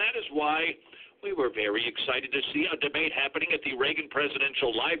Begg, and that is why we were very excited to see a debate happening at the Reagan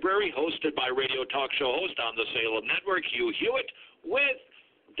Presidential Library, hosted by radio talk show host on the Salem Network, Hugh Hewitt, with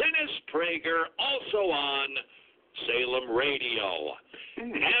Dennis Prager, also on Salem Radio.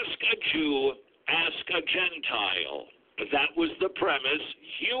 Ask a Jew, ask a Gentile. That was the premise.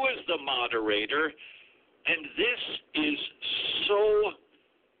 Hugh is the moderator, and this is so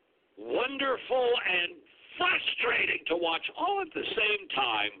wonderful and frustrating to watch all at the same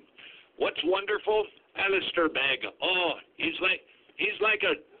time. What's wonderful? Alistair Begg. Oh, he's like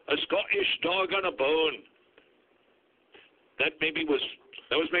a Scottish dog on a bone. That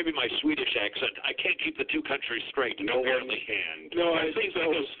was maybe my Swedish accent. I can't keep the two countries straight. No one can. No, I think like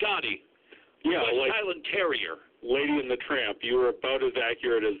a Scotty. Yeah, like Highland Terrier. Lady and the Tramp. You were about as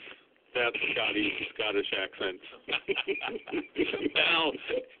accurate as that Scottish accent. Well,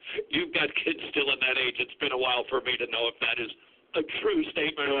 you've got kids still in that age. It's been a while for me to know if that is a true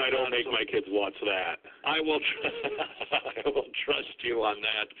statement. No, I don't make my kids watch that. I will trust you on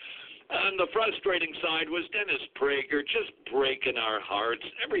that. On the frustrating side was Dennis Prager, just breaking our hearts.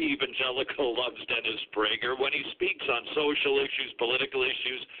 Every evangelical loves Dennis Prager. When he speaks on social issues, political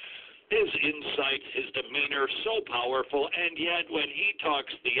issues, his insights, his demeanor, so powerful, and yet when he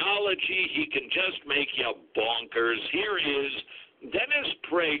talks theology, he can just make you bonkers. Here is Dennis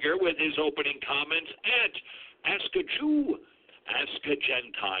Prager with his opening comments at Ask a Jew, Ask a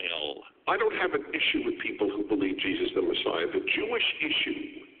Gentile. I don't have an issue with people who believe Jesus is the Messiah. The Jewish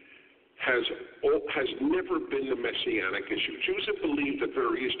issue has never been the messianic issue. Jews have believed that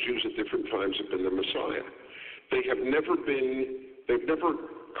various Jews at different times have been the Messiah. They've never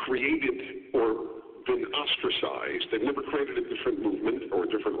created or been ostracized. They've never created a different movement or a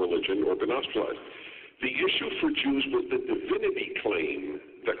different religion or been ostracized. The issue for Jews was the divinity claim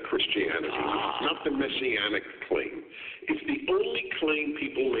that Christianity, not the messianic claim. If the only claim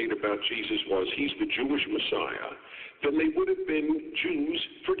people made about Jesus was he's the Jewish Messiah, then they would have been Jews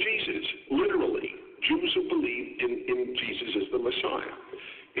for Jesus, literally. Jews who believed in Jesus as the Messiah.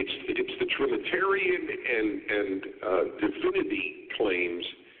 It's the Trinitarian and divinity claims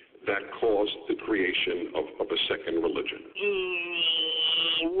that caused the creation of a second religion.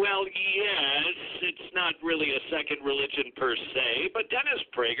 Well, yes, it's not really a second religion per se, but Dennis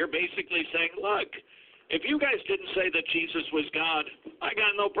Prager basically saying, look, if you guys didn't say that Jesus was God, I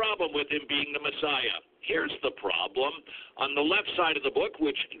got no problem with him being the Messiah. Here's the problem. On the left side of the book,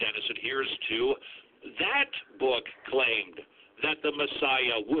 which Dennis adheres to, that book claimed that the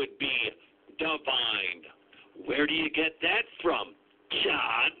Messiah would be divine. Where do you get that from,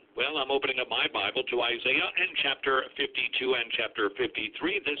 John? Well, I'm opening up my Bible to Isaiah and chapter 52 and chapter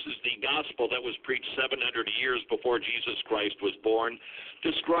 53. This is the gospel that was preached 700 years before Jesus Christ was born,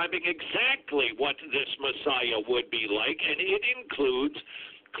 describing exactly what this Messiah would be like, and it includes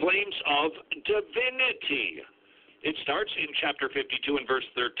claims of divinity. It starts in chapter 52 and verse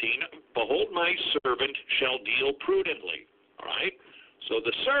 13, behold, my servant shall deal prudently. All right? So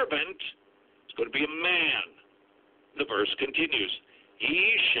the servant is going to be a man. The verse continues.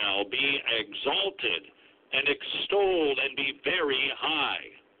 He shall be exalted and extolled and be very high.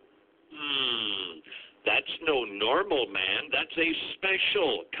 That's no normal man. That's a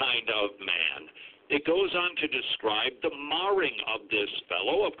special kind of man. It goes on to describe the marring of this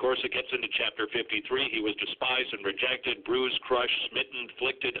fellow. Of course, it gets into chapter 53. He was despised and rejected, bruised, crushed, smitten,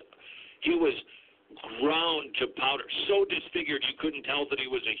 afflicted. He was ground to powder, so disfigured you couldn't tell that he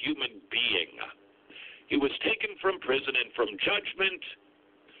was a human being. He was taken from prison and from judgment,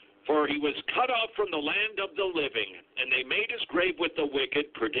 for he was cut off from the land of the living, and they made his grave with the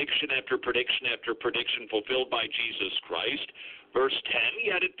wicked, prediction after prediction after prediction fulfilled by Jesus Christ. Verse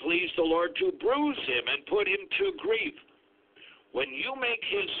 10, yet it pleased the Lord to bruise him and put him to grief. When you make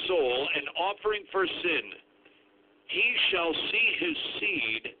his soul an offering for sin, he shall see his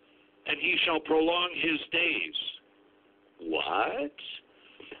seed, and he shall prolong his days. What?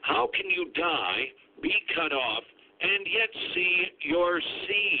 How can you die, be cut off, and yet see your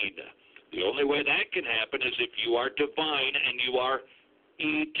seed? The only way that can happen is if you are divine and you are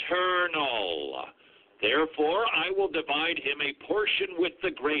eternal. Therefore, I will divide him a portion with the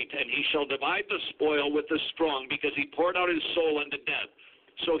great, and he shall divide the spoil with the strong, because he poured out his soul unto death.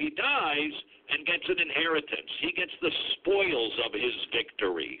 So he dies and gets an inheritance. He gets the spoils of his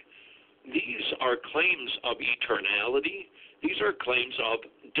victory. These are claims of eternality. These are claims of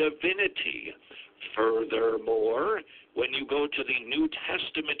divinity. Furthermore, when you go to the New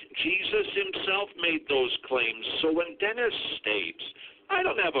Testament, Jesus himself made those claims. So when Dennis states, I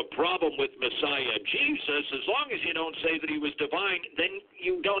don't have a problem with Messiah Jesus, as long as you don't say that he was divine, then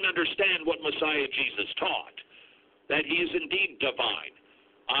you don't understand what Messiah Jesus taught, that he is indeed divine.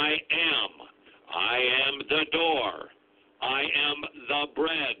 I am the door. I am the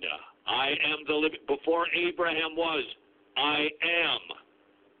bread. I am the living. Before Abraham was, I am.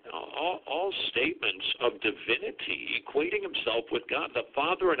 All statements of divinity, equating himself with God. The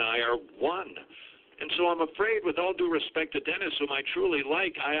Father and I are one. And so I'm afraid, with all due respect to Dennis, whom I truly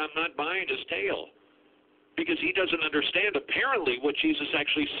like, I am not buying his tale. Because he doesn't understand, apparently, what Jesus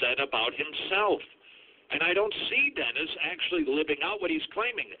actually said about himself. And I don't see Dennis actually living out what he's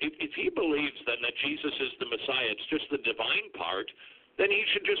claiming. If he believes, then, that Jesus is the Messiah, it's just the divine part, then he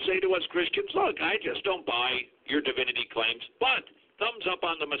should just say to us Christians, look, I just don't buy your divinity claims, but thumbs up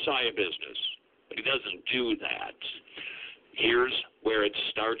on the Messiah business. But he doesn't do that. Here's where it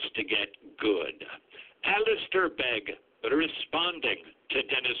starts to get good. Alistair Begg responding to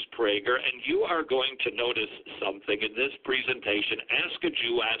Dennis Prager, and you are going to notice something in this presentation. Ask a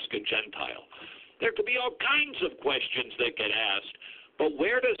Jew, ask a Gentile. There could be all kinds of questions that get asked, but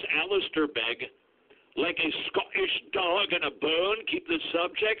where does Alistair Begg, like a Scottish dog in a bone, keep the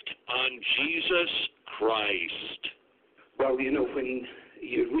subject? On Jesus Christ. Well, you know, when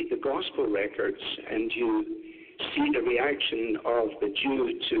you read the gospel records and you see the reaction of the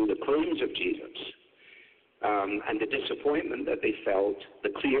Jew to the claims of Jesus and the disappointment that they felt, the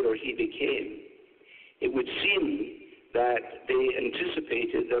clearer he became, it would seem that they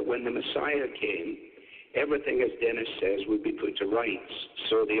anticipated that when the Messiah came, everything, as Dennis says, would be put to rights.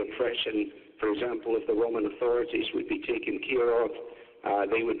 So the oppression, for example, of the Roman authorities would be taken care of.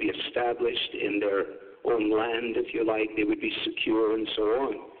 They would be established in their own land, if you like. They would be secure and so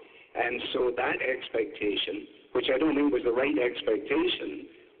on. And so that expectation, which I don't think was the right expectation,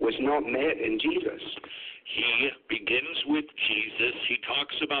 was not met in Jesus. He begins with Jesus. He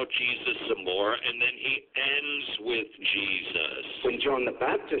talks about Jesus some more, and then he ends with Jesus. When John the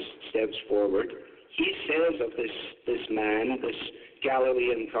Baptist steps forward, he says of this man, this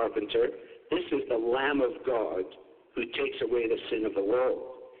Galilean carpenter, this is the Lamb of God who takes away the sin of the world.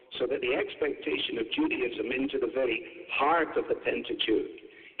 So that the expectation of Judaism into the very heart of the Pentateuch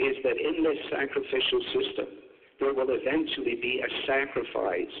is that in this sacrificial system, there will eventually be a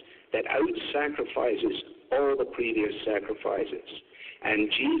sacrifice that out-sacrifices all the previous sacrifices. And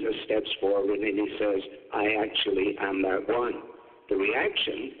Jesus steps forward and he says, I actually am that one. The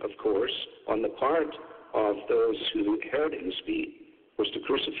reaction, of course, on the part of those who heard him speak was to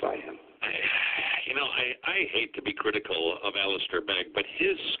crucify him. I hate to be critical of Alistair Begg, but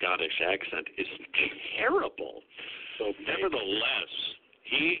his Scottish accent is terrible. So nevertheless,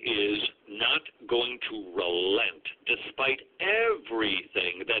 he is not going to relent, despite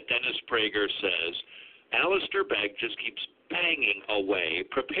everything that Dennis Prager says. Alistair Begg just keeps banging away.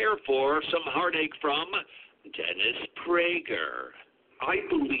 Prepare for some heartache from Dennis Prager. I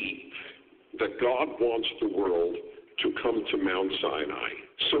believe that God wants the world to come to Mount Sinai.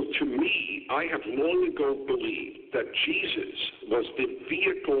 So to me, I have long ago believed that Jesus was the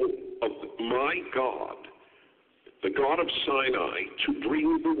vehicle of my God, the God of Sinai, to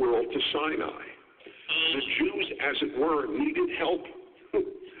bring the world to Sinai. The Jews, as it were, needed help.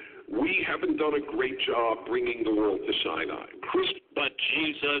 We haven't done a great job bringing the world to Sinai. But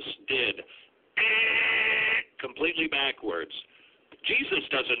Jesus did. Completely backwards. Jesus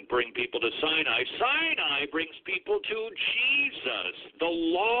doesn't bring people to Sinai. Sinai brings people to Jesus. The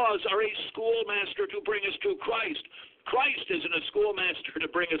laws are a schoolmaster to bring us to Christ. Christ isn't a schoolmaster to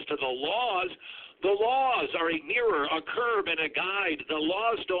bring us to the laws. The laws are a mirror, a curb, and a guide. The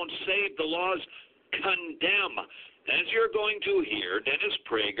laws don't save. The laws condemn. As you're going to hear, Dennis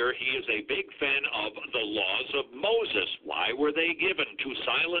Prager, he is a big fan of the laws of Moses. Why were they given? To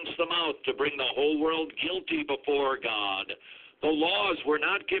silence the mouth, to bring the whole world guilty before God. The laws were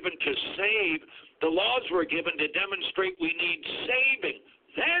not given to save. The laws were given to demonstrate we need saving.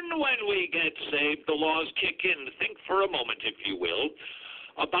 Then when we get saved, the laws kick in. Think for a moment, if you will,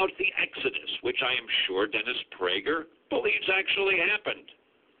 about the Exodus, which I am sure Dennis Prager believes actually happened.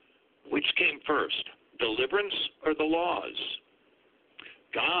 Which came first, deliverance or the laws?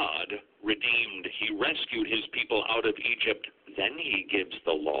 God redeemed. He rescued his people out of Egypt. Then he gives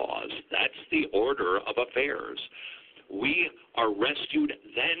the laws. That's the order of affairs. We are rescued,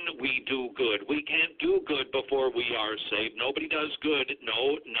 then we do good. We can't do good before we are saved. Nobody does good.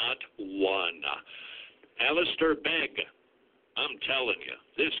 No, not one. Alistair Begg, I'm telling you,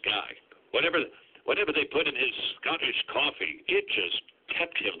 this guy, whatever they put in his Scottish coffee, it just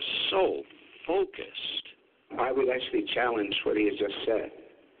kept him so focused. I would actually challenge what he has just said,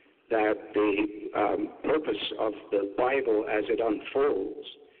 that the purpose of the Bible as it unfolds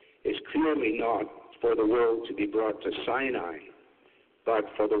is clearly not for the world to be brought to Sinai, but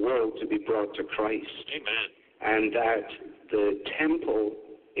for the world to be brought to Christ. Amen. And that the temple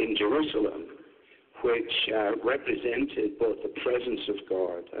in Jerusalem, which represented both the presence of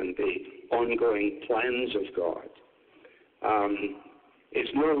God and the ongoing plans of God, is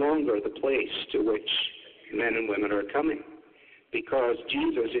no longer the place to which men and women are coming. Because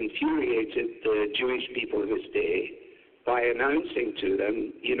Jesus infuriated the Jewish people of his day by announcing to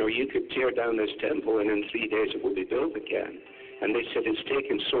them, you could tear down this temple and in 3 days it will be built again. And they said, it's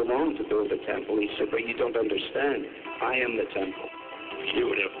taken so long to build the temple. He said, but you don't understand. I am the temple.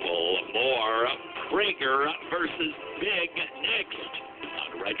 Beautiful. More Prager versus Big next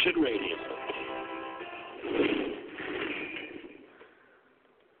on Wretched Radio.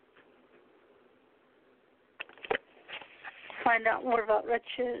 Find out more about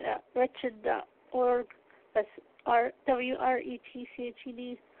Wretched at wretched.org. That's WRETCHED.org,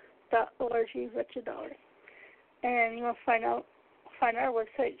 wretched.org. And you want to find our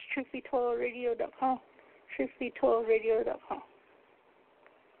website, truthbetoldradio.com, truthbetoldradio.com.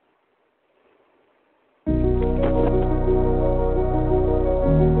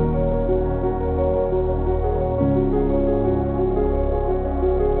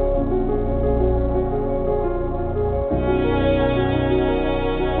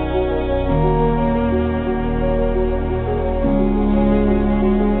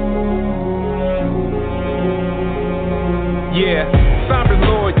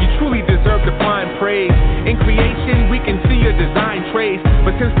 In creation, we can see your design trace.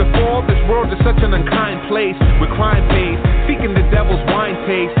 But since the fall, this world is such an unkind place, with crime pays, seeking the devil's wine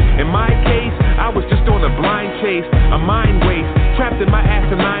taste. In my case, I was just on a blind chase, a mind waste, trapped in my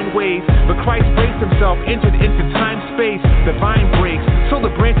asinine ways. But Christ braced himself, entered into time, space. The vine breaks, so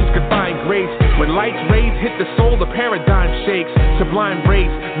the branches could find grace. When light's rays hit the soul, the paradigm shakes. Sublime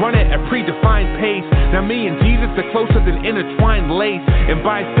race, run at a predefined pace. Now me and Jesus are closer than intertwined lace. And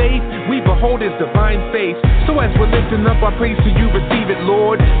by faith, we behold his divine face. So as we're lifting up our praise to you, receive it,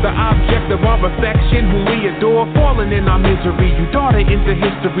 Lord. The object of our affection, whom we adore, falling in our misery. You daughter into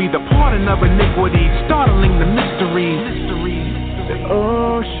history, the pardon of iniquity, startling the mystery. The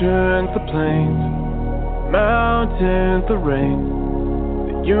oceans, the plains, mountains, the rain,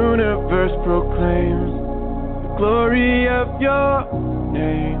 the universe proclaims the glory of your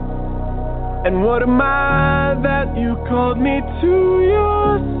name. And what am I that you called me to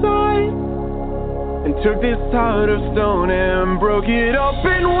your side, and took this heart of stone and broke it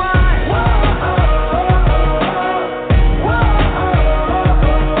open wide? Whoa.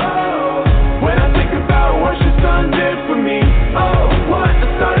 When I think about what your son did for me, oh, what a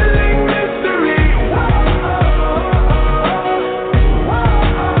startling mystery.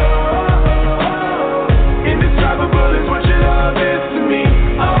 Indescribable is what your love is to me.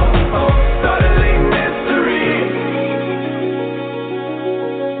 Oh, startling mystery.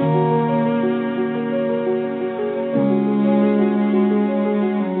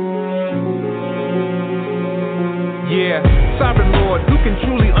 Yeah, sovereign Lord, who can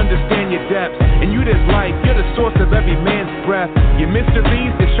truly understand your depths? In you there's life, you're the source of every man's breath. Your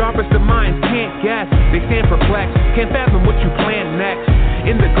mysteries, the sharpest of minds can't guess. They stand perplexed, can't fathom what you plan next.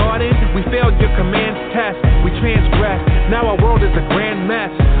 In the garden, we failed your commands test. We transgressed, now our world is a grand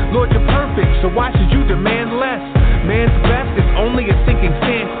mess. Lord, you're perfect, so why should you demand less? Man's best is only a sinking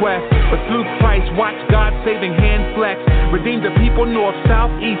sand quest. But through Christ, watch God's saving hand flex. Redeem the people north,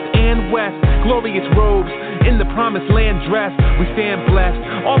 south, east, and west. Glorious robes, in the promised land dressed. We stand blessed,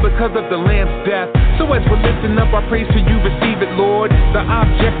 all because of the Lamb's death. So as we're lifting up our praise to you, receive it, Lord. The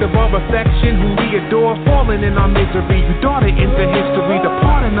object of our affection, whom we adore, falling in our misery. You daughter into history, the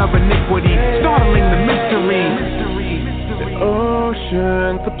pardon of iniquity, startling the mystery. The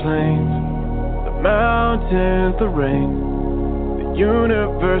oceans, the plains, the mountains, the rain, the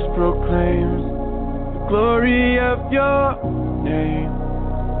universe proclaims the glory of your name.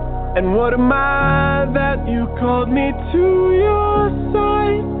 And what am I that you called me to your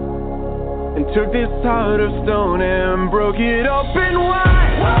side, and took this heart of stone and broke it open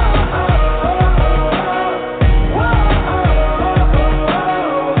wide?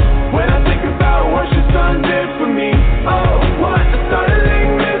 When I think about what your son did for me, oh, what a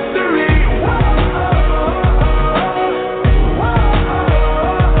startling mystery.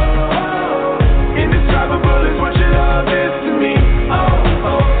 Indescribable is what your love is to me. Oh,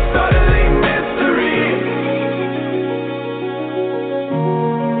 startling mystery.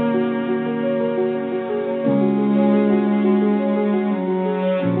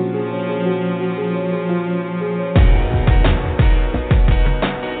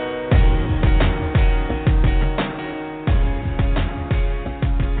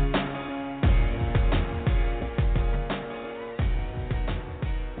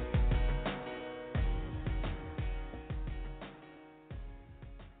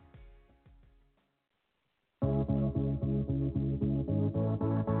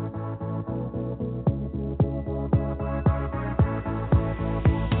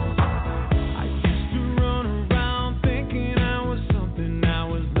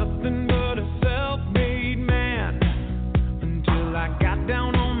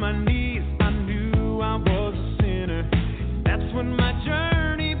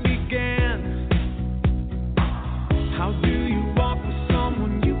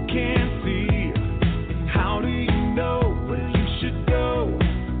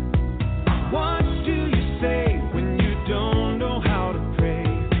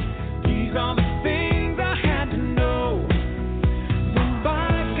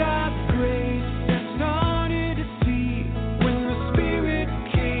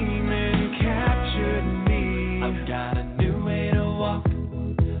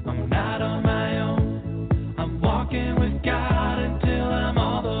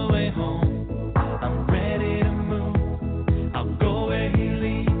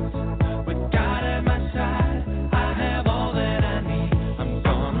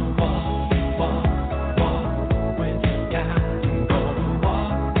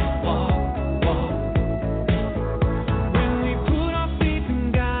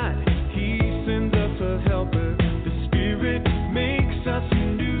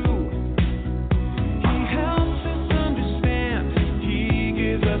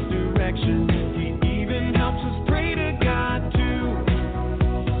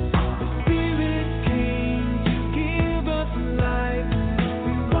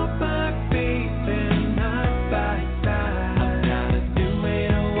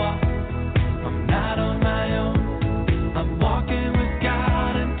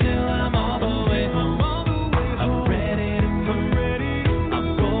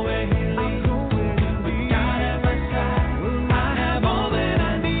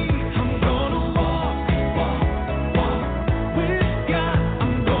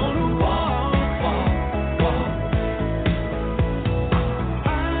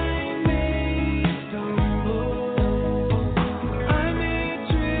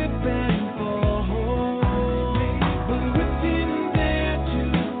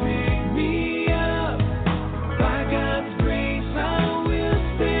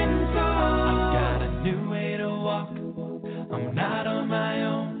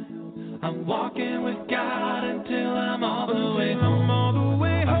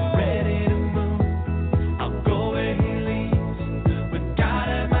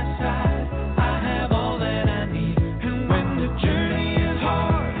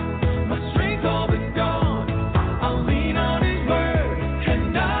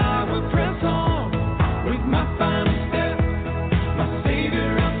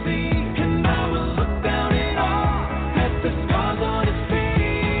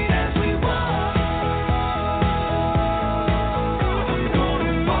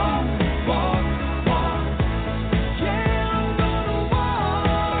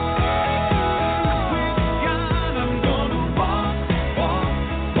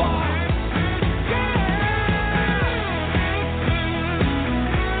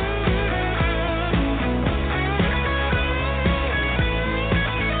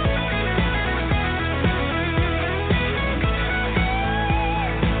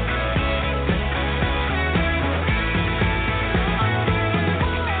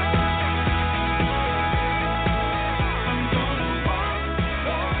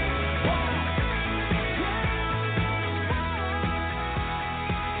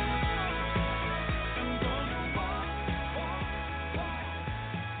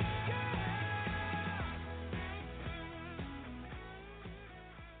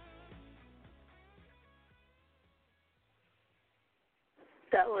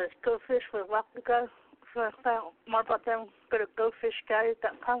 that was Go Fish with Wapago. If you want to find out more about them, go to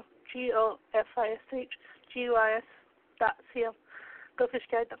gofishguide.com, GOFISHGUIS.com,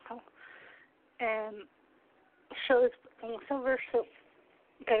 gofishguide.com. And the show is almost over, so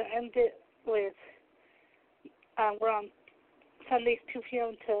I'm going to end it with, we're on Sundays 2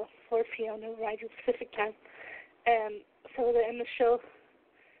 p.m. to 4 p.m. in Radio Pacific time. And so we're going to end the show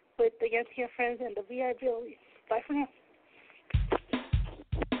with the Yankee and Friends and the VIBLE. Bye for now.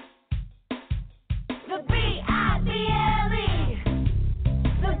 The B-I-B-L-E.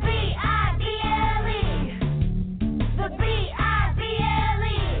 The B-I-B-L-E. The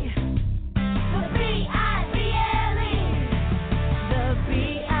B-I-B-L-E. The B-I-B-L-E. The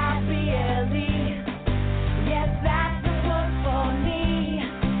B-I-B-L-E. Yes, that's the book for me. I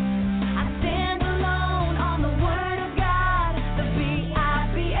stand alone on the Word of God. The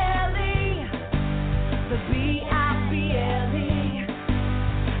B-I-B-L-E. The B-I-B-L-E.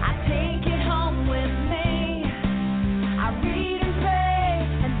 I take it home with me. I read and pray,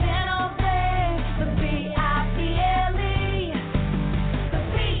 and then obey. The B-I-B-L-E. The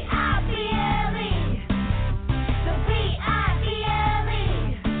B-I-B-L-E. The B-I-B-L-E.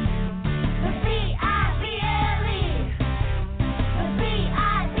 The B-I-B-L-E. The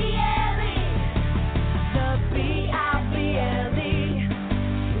B-I-B-L-E. The B-I-B-L-E.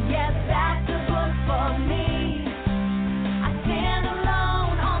 Yes, that's the book for me. I stand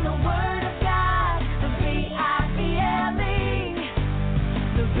alone on the Word of God. The B-I-B-L-E.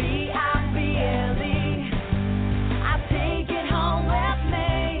 The B-I-B-L-E. I take it home with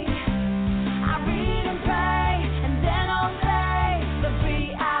me. I read and pray, and then obey. The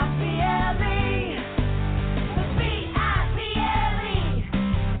B-I-B-L-E. The B-I-B-L-E.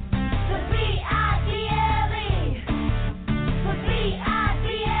 The B-I-B-L-E. The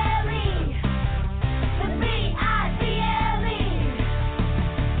B-I-B-L-E. The B-I-B-L-E.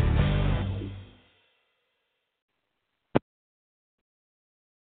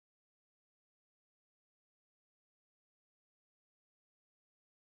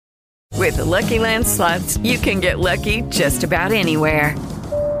 With the Lucky Land Slots, you can get lucky just about anywhere.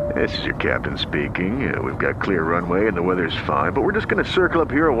 This is your captain speaking. We've got clear runway and the weather's fine, but we're just going to circle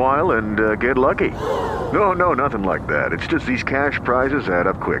up here a while and get lucky. No, nothing like that. It's just these cash prizes add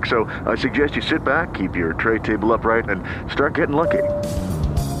up quick. So I suggest you sit back, keep your tray table upright, and start getting lucky.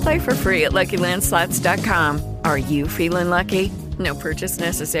 Play for free at LuckyLandSlots.com. Are you feeling lucky? No purchase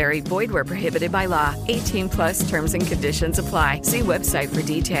necessary. Void where prohibited by law. 18+ terms and conditions apply. See website for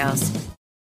details.